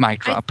 Well, Mic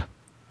drop.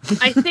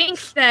 I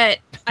think that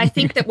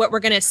what we're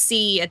going to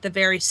see at the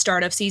very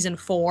start of season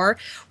 4,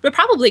 we're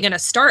probably going to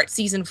start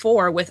season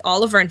 4 with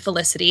Oliver and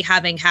Felicity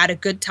having had a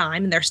good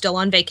time and they're still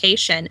on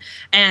vacation,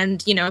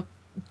 and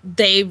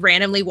they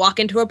randomly walk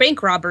into a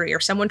bank robbery or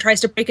someone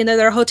tries to break into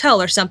their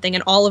hotel or something,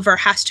 and Oliver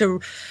has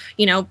to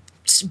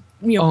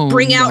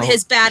bring out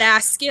his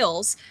badass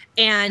skills,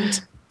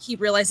 and he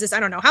realizes,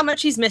 I don't know how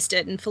much he's missed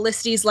it. And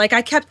Felicity's like,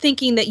 I kept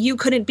thinking that you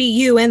couldn't be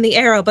you and the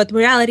Arrow, but the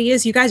reality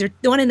is you guys are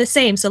one and the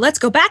same. So let's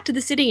go back to the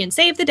city and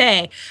save the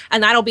day.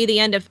 And that'll be the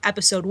end of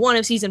episode 1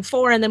 of season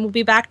 4. And then we'll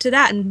be back to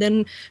that. And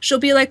then she'll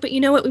be like, but you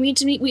know what? We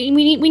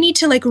need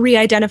to like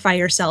re-identify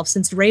yourself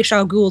since Ra's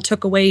al Ghul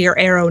took away your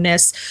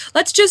Arrowness.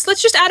 Let's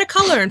just add a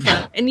color in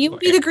front and you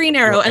be the Green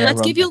Arrow. And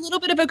let's give you a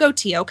little bit of a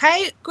goatee.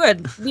 Okay,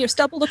 good. Your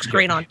stubble looks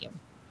great on you.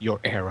 Your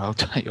Arrow,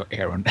 your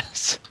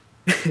Arrowness.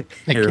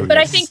 But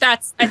I think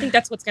that's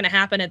what's going to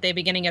happen at the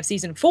beginning of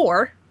season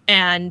 4,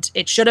 and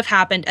it should have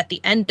happened at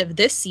the end of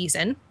this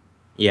season.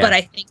 Yeah. But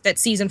I think that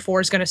season 4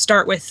 is going to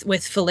start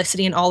with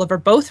Felicity and Oliver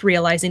both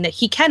realizing that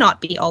he cannot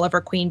be Oliver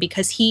Queen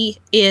because he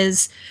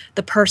is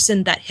the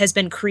person that has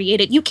been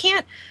created. You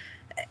can't,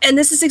 and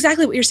this is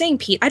exactly what you're saying,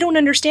 Pete. I don't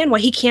understand why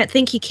he can't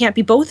think he can't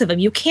be both of them.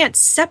 You can't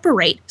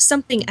separate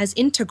something as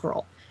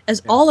integral as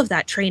all of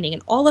that training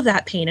and all of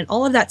that pain and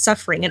all of that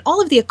suffering and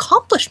all of the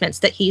accomplishments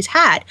that he's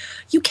had.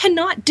 You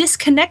cannot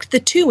disconnect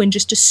the two and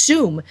just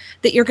assume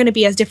that you're going to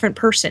be a different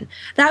person.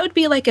 That would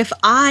be like if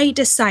I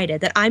decided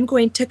that I'm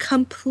going to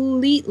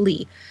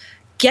completely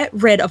get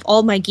rid of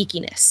all my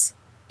geekiness.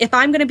 If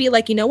I'm going to be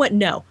like, you know what?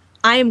 No,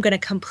 I am going to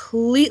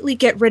completely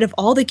get rid of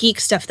all the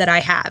geek stuff that I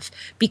have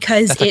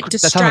because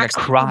distracts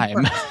me from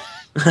crime.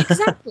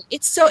 Exactly.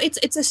 It's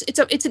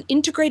an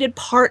integrated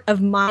part of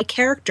my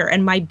character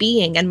and my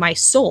being and my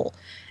soul.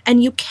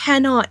 And you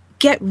cannot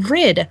get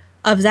rid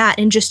of that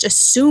and just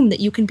assume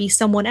that you can be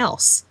someone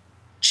else.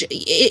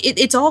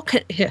 It's all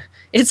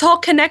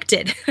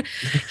connected.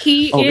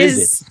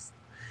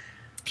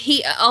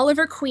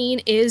 Oliver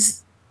Queen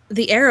is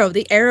the Arrow.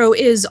 The Arrow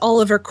is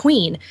Oliver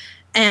Queen.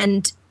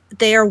 And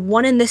they are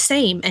one and the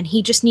same, and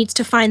he just needs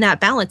to find that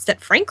balance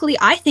that, frankly,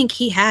 I think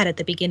he had at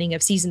the beginning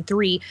of season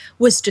 3,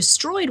 was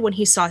destroyed when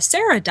he saw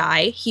Sarah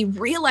die. He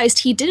realized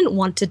he didn't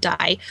want to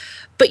die,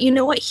 but you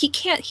know what?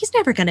 He's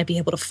never going to be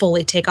able to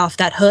fully take off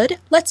that hood.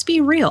 Let's be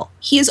real.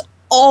 He is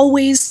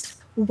always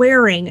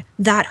wearing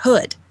that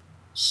hood.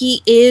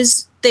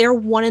 They're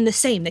one and the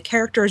same. The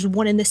character is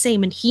one and the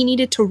same, and he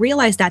needed to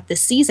realize that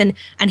this season,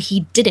 and he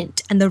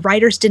didn't, and the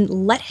writers didn't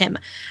let him,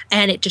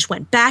 and it just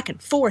went back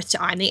and forth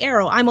to I'm the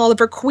Arrow, I'm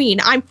Oliver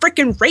Queen, I'm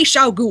freaking Ra's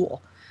al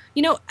Ghul.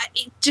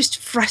 It just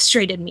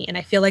frustrated me, and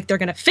I feel like they're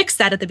going to fix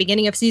that at the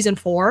beginning of season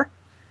 4,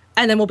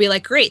 and then we'll be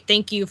like, great,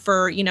 thank you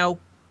for,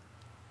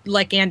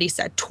 like Andy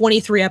said,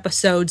 23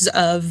 episodes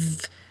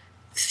of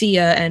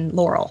Thea and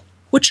Laurel,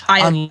 which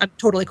I'm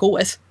totally cool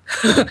with.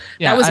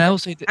 Yeah,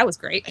 that was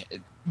great.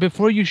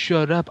 Before you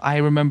showed up, I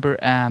remember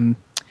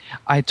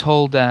I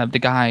told the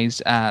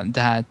guys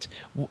that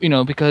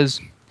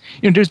because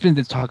there's been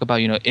this talk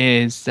about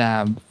is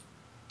Hive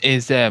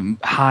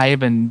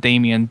and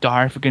Damien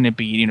Darhk going to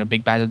be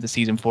big bad of the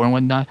season 4 and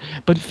whatnot.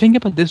 But think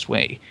about it this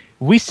way: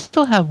 we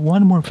still have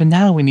one more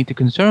finale we need to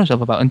concern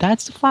ourselves about, and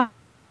that's the Flash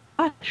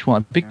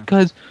one.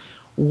 Because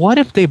what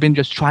if they've been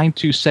just trying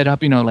to set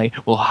up,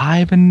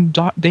 Hive and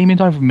Damien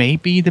Darhk may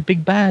be the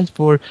big bads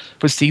for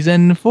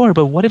season 4,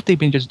 but what if they've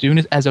been just doing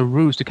this as a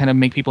ruse to kind of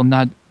make people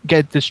not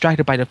get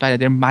distracted by the fact that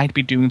they might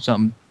be doing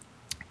some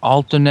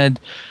alternate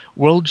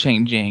world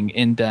changing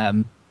in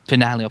the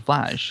finale of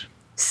Flash?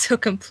 So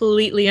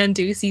completely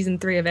undo season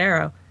 3 of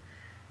Arrow.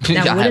 Now,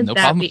 I have wouldn't no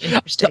that problem. be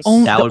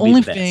interesting? That The would be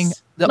only the thing,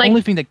 best. the Like-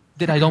 only thing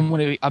that I don't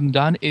want to I'm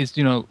done is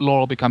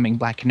Laurel becoming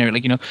Black Canary.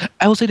 Like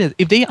I will say this: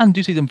 if they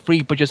undo season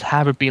 3, but just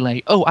have her be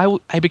like, oh,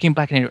 I became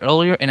Black Canary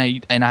earlier, and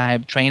I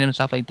have trained and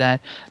stuff like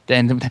that,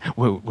 then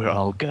we're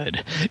all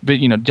good. But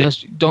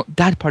just don't,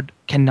 that part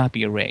cannot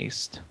be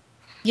erased.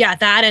 Yeah,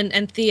 that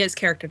and Thea's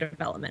character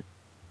development.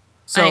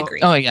 So, I agree.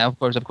 Oh yeah, of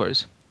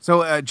course.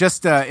 So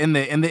just in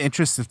the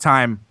interest of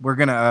time, we're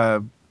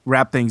gonna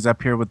wrap things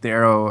up here with the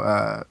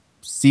Arrow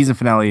season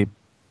finale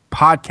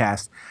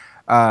podcast.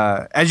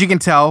 As you can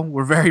tell,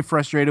 we're very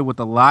frustrated with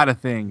a lot of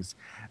things.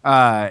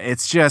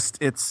 It's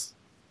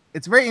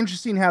very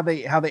interesting how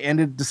they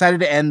decided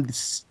to end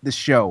this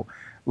show.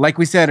 Like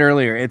we said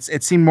earlier,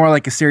 it seemed more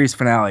like a series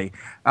finale.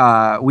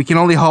 We can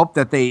only hope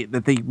that they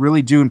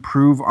really do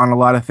improve on a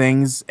lot of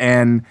things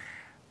and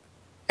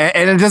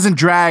it doesn't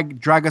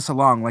drag us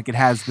along like it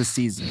has this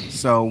season.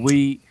 So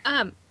we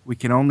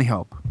can only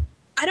hope.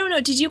 I don't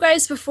know. Did you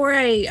guys, before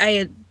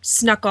I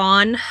snuck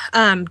on,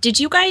 did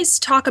you guys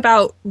talk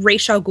about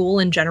Ra's al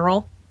Ghul in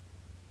general?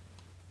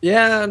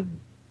 Yeah,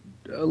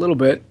 a little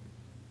bit.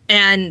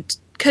 And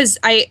because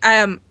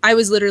I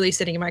was literally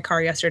sitting in my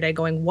car yesterday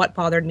going, what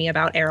bothered me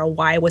about Arrow?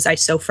 Why was I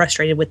so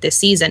frustrated with this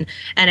season?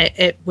 And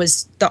it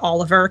was the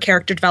Oliver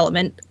character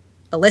development,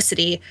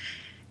 Felicity,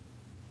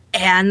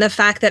 and the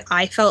fact that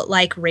I felt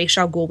like Ra's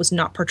al Ghul was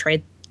not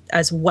portrayed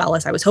as well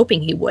as I was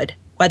hoping he would.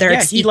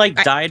 He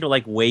died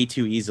like way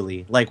too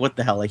easily. Like what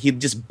the hell? Like he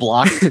just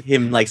blocked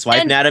him like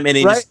swiping at him and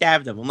he just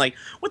stabbed him. I'm like,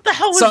 what the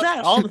hell was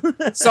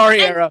that?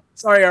 Sorry, Era.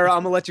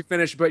 I'm gonna let you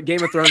finish. But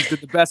Game of Thrones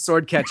did the best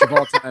sword catch of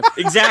all time.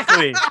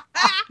 Exactly.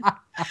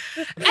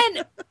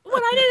 And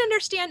what I didn't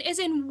understand is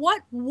in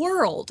what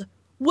world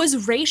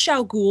was Ra's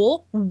al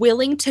Ghul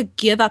willing to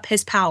give up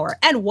his power?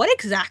 And what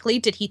exactly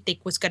did he think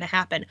was going to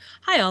happen?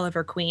 Hi,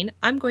 Oliver Queen.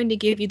 I'm going to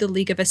give you the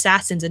League of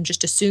Assassins and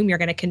just assume you're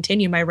going to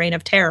continue my reign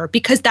of terror,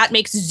 because that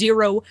makes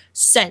zero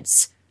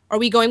sense. Are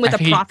we going with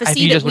a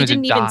prophecy that we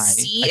didn't even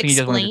see explained? I think he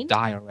just wanted to explained?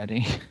 die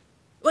already.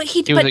 Well,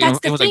 He that's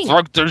the was thing.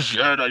 like, fuck this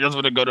shit. I just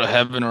want to go to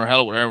heaven or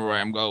hell, wherever I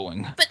am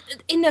going. But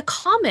in the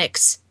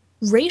comics,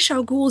 Ra's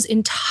al Ghul's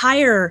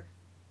entire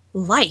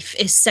life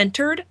is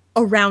centered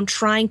around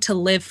trying to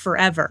live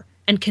forever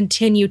and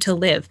continue to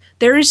live.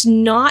 There is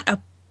not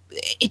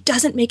it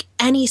doesn't make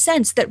any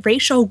sense that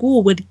Ra's al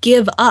Ghul would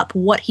give up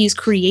what he's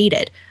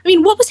created. I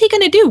mean, what was he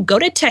going to do? Go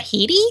to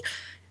Tahiti?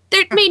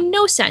 That made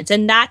no sense.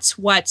 And that's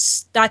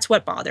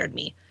what bothered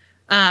me,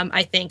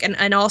 I think.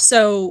 And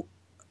also,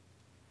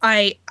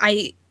 I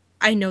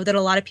know that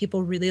a lot of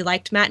people really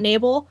liked Matt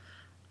Nable.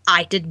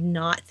 I did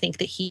not think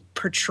that he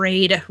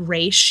portrayed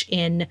Ra's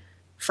in,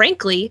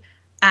 frankly,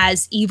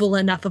 as evil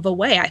enough of a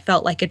way. I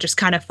felt like it just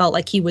kind of felt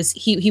like he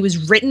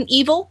was written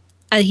evil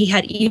and he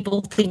had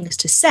evil things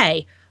to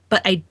say,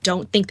 but I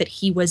don't think that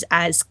he was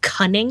as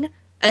cunning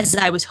as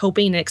I was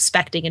hoping and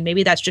expecting. And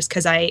maybe that's just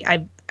because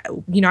I'm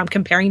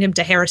comparing him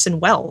to Harrison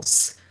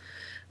Wells,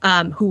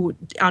 who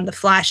on The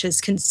Flash has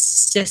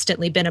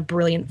consistently been a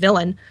brilliant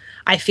villain.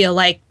 I feel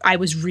like I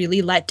was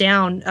really let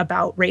down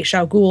about Ra's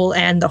al Ghul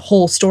and the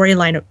whole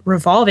storyline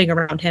revolving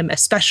around him,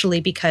 especially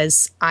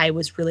because I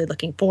was really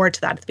looking forward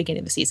to that at the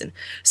beginning of the season.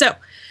 So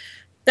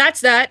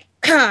that's that.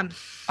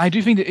 I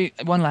do think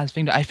that one last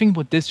thing. I think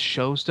what this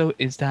shows, though,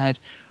 is that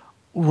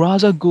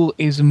Ra's al Ghul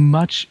is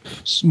much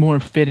more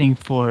fitting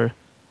for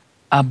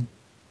a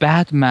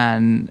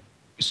Batman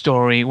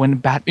story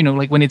when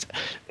it's.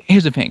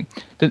 Here's the thing: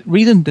 the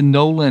reason the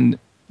Nolan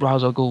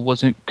Ra's al Ghul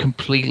wasn't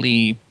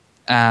completely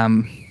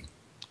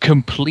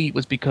complete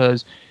was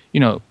because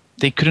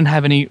they couldn't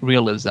have any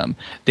realism.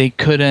 They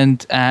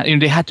couldn't.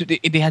 They had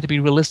to be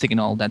realistic and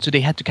all that. So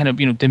they had to kind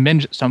of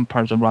diminish some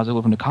parts of Ra's al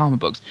Ghul from the comic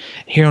books.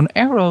 Here on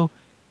Arrow,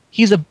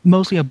 he's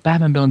mostly a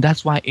Batman villain.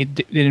 That's why they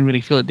didn't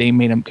really feel that they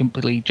made him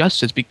completely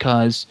justice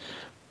because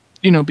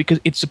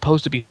it's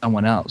supposed to be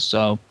someone else.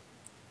 So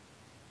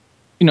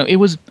it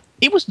was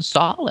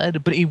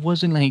solid, but it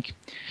wasn't like.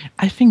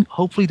 I think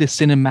hopefully the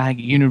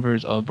cinematic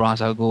universe of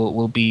Ra's al Ghul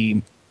will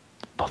be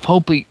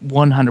hopefully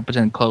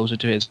 100% closer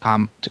to his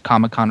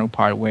comic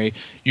counterpart, where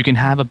you can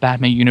have a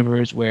Batman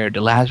universe where the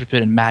Lazarus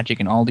Pit and magic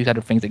and all these other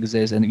things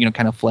exist, and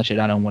kind of flesh it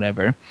out and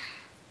whatever.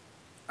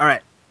 All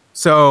right,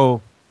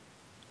 so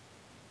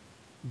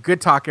good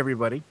talk,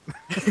 everybody.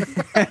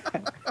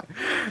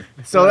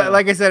 So,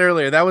 like I said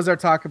earlier, that was our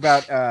talk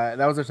about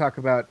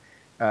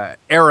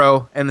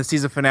Arrow and the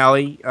season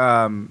finale.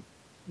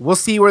 We'll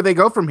see where they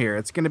go from here.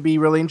 It's going to be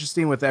really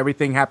interesting with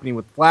everything happening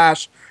with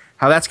Flash,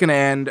 how that's going to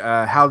end,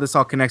 how this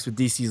all connects with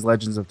DC's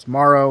Legends of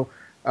Tomorrow.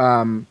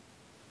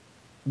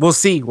 We'll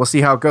see. We'll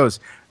see how it goes.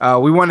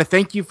 We want to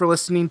thank you for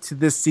listening to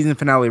this season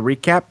finale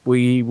recap.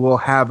 We will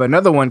have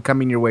another one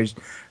coming your way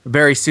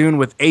very soon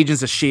with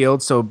Agents of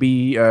S.H.I.E.L.D., so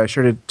be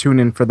sure to tune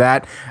in for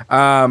that.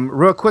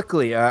 Real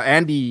quickly,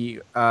 Andy,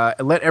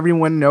 let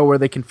everyone know where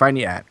they can find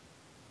you at.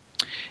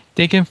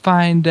 They can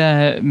find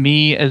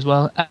me as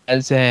well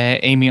as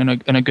Amy on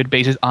a good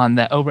basis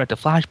over at the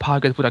Flash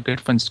Podcast with our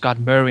good friends Scott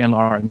Murray and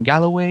Lauren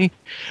Galloway,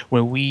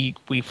 where we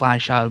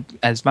flash out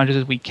as much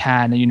as we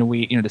can. And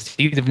the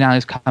season finale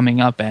is coming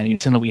up, and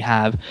recently we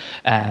have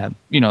Cena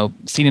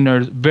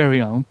Nerd's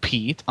very own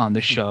Pete on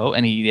the show,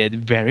 and he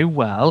did very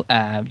well.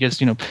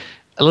 Just a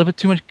little bit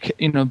too much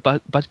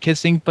butt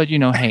kissing, but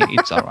hey,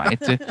 it's all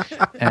right.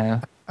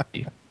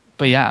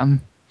 But yeah,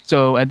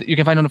 so you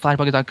can find it on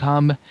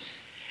theflashpocket.com.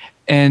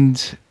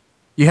 And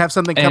you have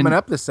something coming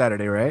up this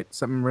Saturday, right?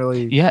 Something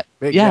really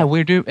big. Yeah,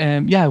 we're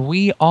doing.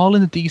 We all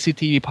in the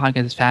DCTV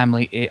podcast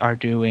family are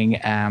doing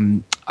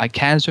a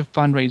cancer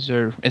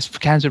fundraiser. It's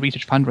cancer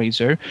research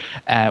fundraiser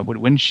with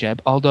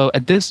Winship. Although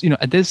at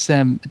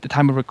the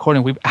time of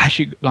recording, we've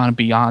actually gone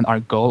beyond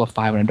our goal of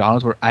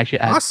 $500. We're actually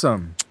at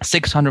awesome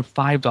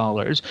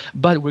 $605,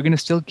 but we're gonna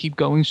still keep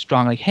going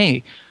strong. Like,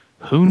 hey,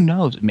 who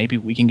knows? Maybe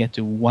we can get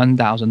to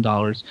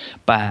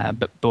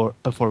 $1,000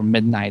 before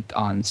midnight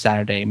on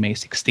Saturday, May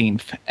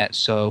 16th.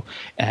 So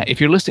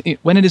if you're listening,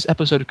 when is this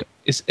episode?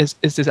 Is this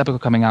episode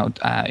coming out?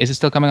 Is it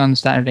still coming on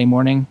Saturday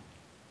morning?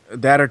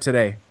 That or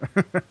today.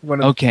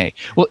 Okay.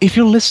 Well, if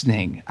you're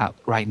listening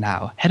right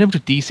now, head over to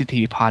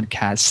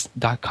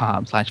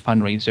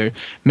dctvpodcast.com/fundraiser,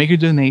 make your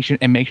donation,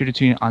 and make sure to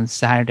tune in on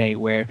Saturday,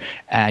 where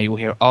you will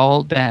hear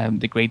all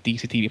the great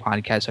DCTV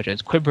podcasts, such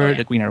as Quiver,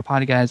 the Green Arrow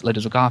Podcast,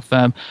 Legends of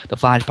Gotham, the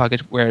Flash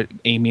Pocket, where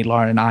Amy,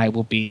 Lauren, and I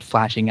will be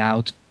flashing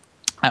out.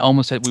 I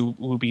almost said we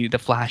will be the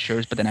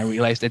Flashers, but then I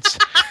realized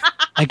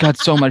I got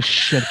so much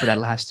shit for that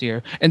last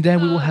year. And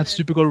then we will have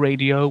Supergirl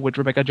Radio with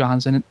Rebecca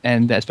Johnson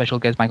and a special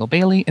guest Michael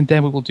Bailey. And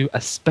then we will do a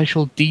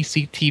special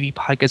DC TV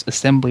podcast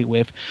assembly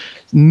with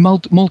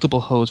multiple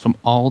hosts from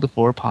all the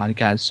 4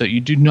 podcasts. So you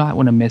do not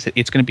want to miss it.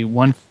 It's going to be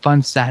one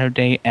fun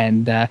Saturday,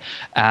 and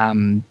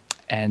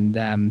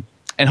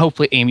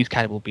hopefully Amy's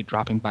cat will be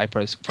dropping by for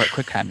a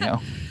quick cameo.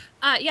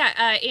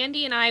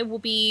 Andy and I will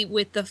be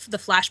with the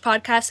Flash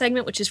Podcast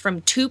segment, which is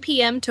from 2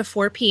 p.m. to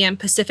 4 p.m.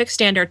 Pacific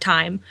Standard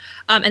Time,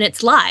 and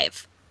it's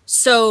live.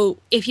 So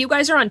if you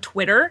guys are on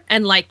Twitter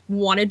and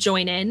want to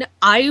join in,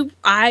 I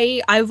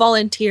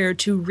volunteer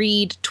to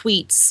read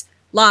tweets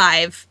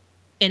live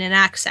in an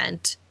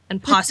accent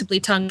and possibly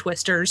tongue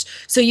twisters.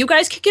 So you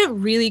guys could get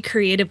really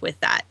creative with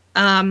that.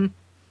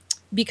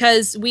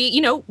 Because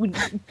we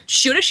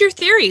shoot us your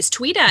theories,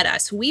 tweet at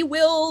us. We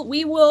will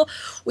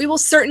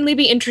certainly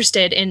be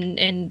interested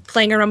in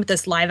playing around with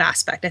this live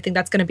aspect. I think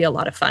that's going to be a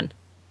lot of fun.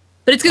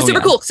 But it's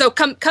super cool. So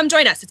come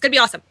join us. It's going to be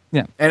awesome.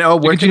 Yeah.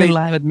 And where can they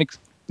live at Mix?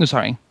 No,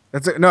 sorry. I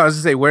was going to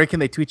say, where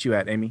can they tweet you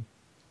at, Amy?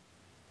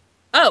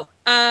 Oh,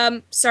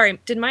 sorry.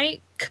 Did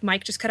my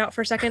mic just cut out for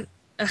a second?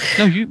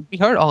 No, we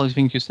heard all the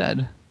things you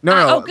said.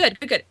 No. Oh, good.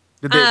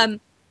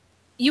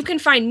 You can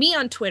find me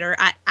on Twitter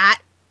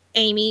at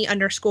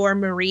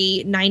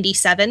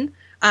Amy_Marie97.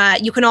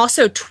 You can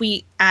also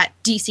tweet at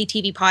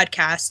DCTV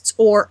Podcasts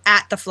or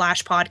at the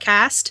Flash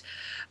Podcast.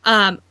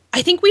 I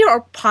think we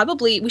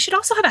should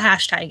also have a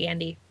hashtag,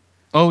 Andy.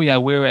 Oh yeah,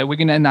 we're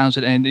gonna announce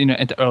it, and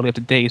at the early of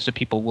the day, so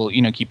people will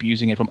keep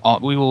using it from all.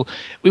 We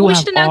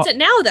should announce it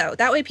now, though.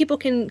 That way, people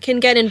can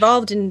get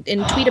involved and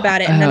tweet about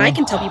it, and then I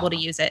can tell people to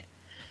use it.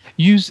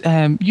 Use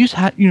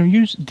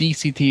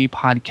DCTV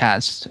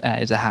Podcasts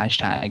as a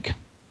hashtag,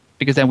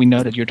 because then we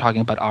know that you're talking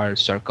about our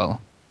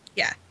circle.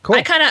 Yeah,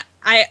 cool.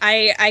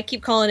 I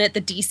keep calling it the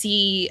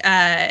DC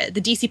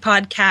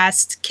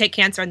Podcast Kick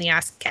Cancer in the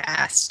Ass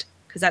Cast,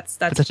 because that's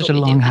such a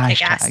long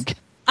hashtag.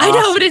 I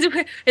know, but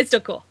it's still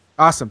cool.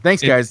 Awesome,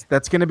 thanks guys.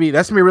 That's gonna be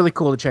really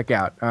cool to check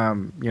out.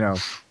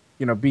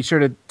 Be sure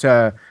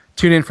to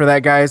tune in for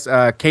that, guys.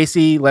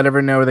 Casey, let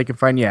everyone know where they can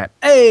find you at.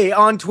 Hey,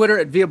 on Twitter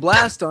at Via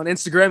Blast, on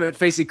Instagram at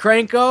Facey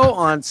Cranko,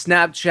 on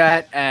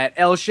Snapchat at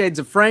L Shades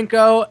of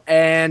Franco,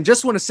 and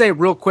just want to say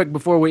real quick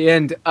before we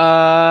end,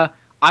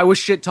 I was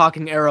shit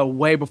talking Arrow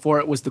way before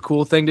it was the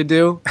cool thing to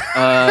do. So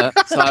I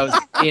was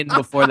in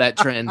before that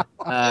trend.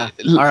 All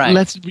right.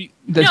 That's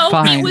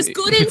fine. It was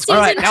good in season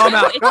right, now I'm 2.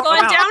 out. It's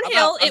going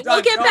downhill. It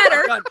will get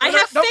better. I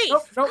have faith.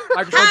 No.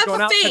 Microphone's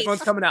going out. faith.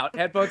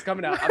 Headphones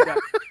coming out. I'm done.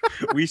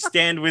 We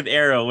stand with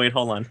Arrow. Wait,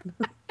 hold on.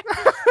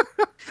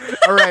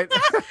 All right.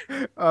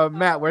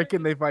 Matt, where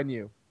can they find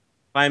you?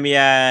 Find me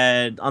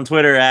on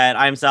Twitter at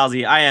I'm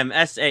Salzy. I am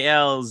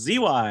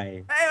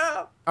SALZY.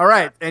 All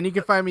right, and you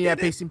can find me at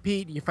Pacing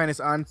Pete. You can find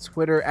us on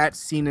Twitter at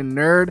Cena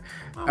Nerd.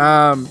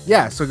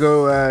 So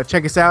go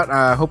check us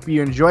out. Hope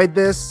you enjoyed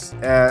this.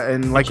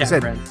 And like I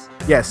said, friends.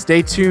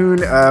 Stay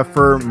tuned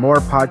for more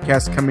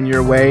podcasts coming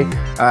your way.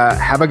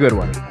 Have a good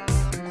one.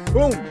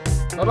 Boom.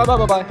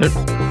 Bye.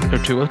 There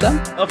are 2 of them?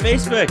 Oh,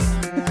 Facebook.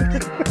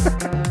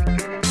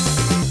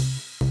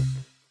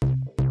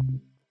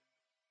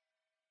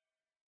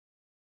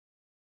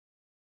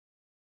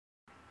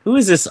 Who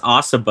is this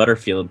Asa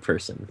Butterfield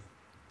person?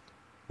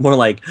 More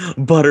like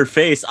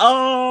Butterface.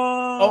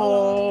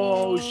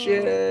 Oh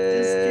shit!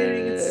 Just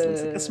kidding.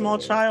 It's like a small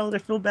child. I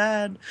feel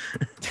bad.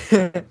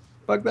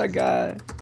 Fuck that guy.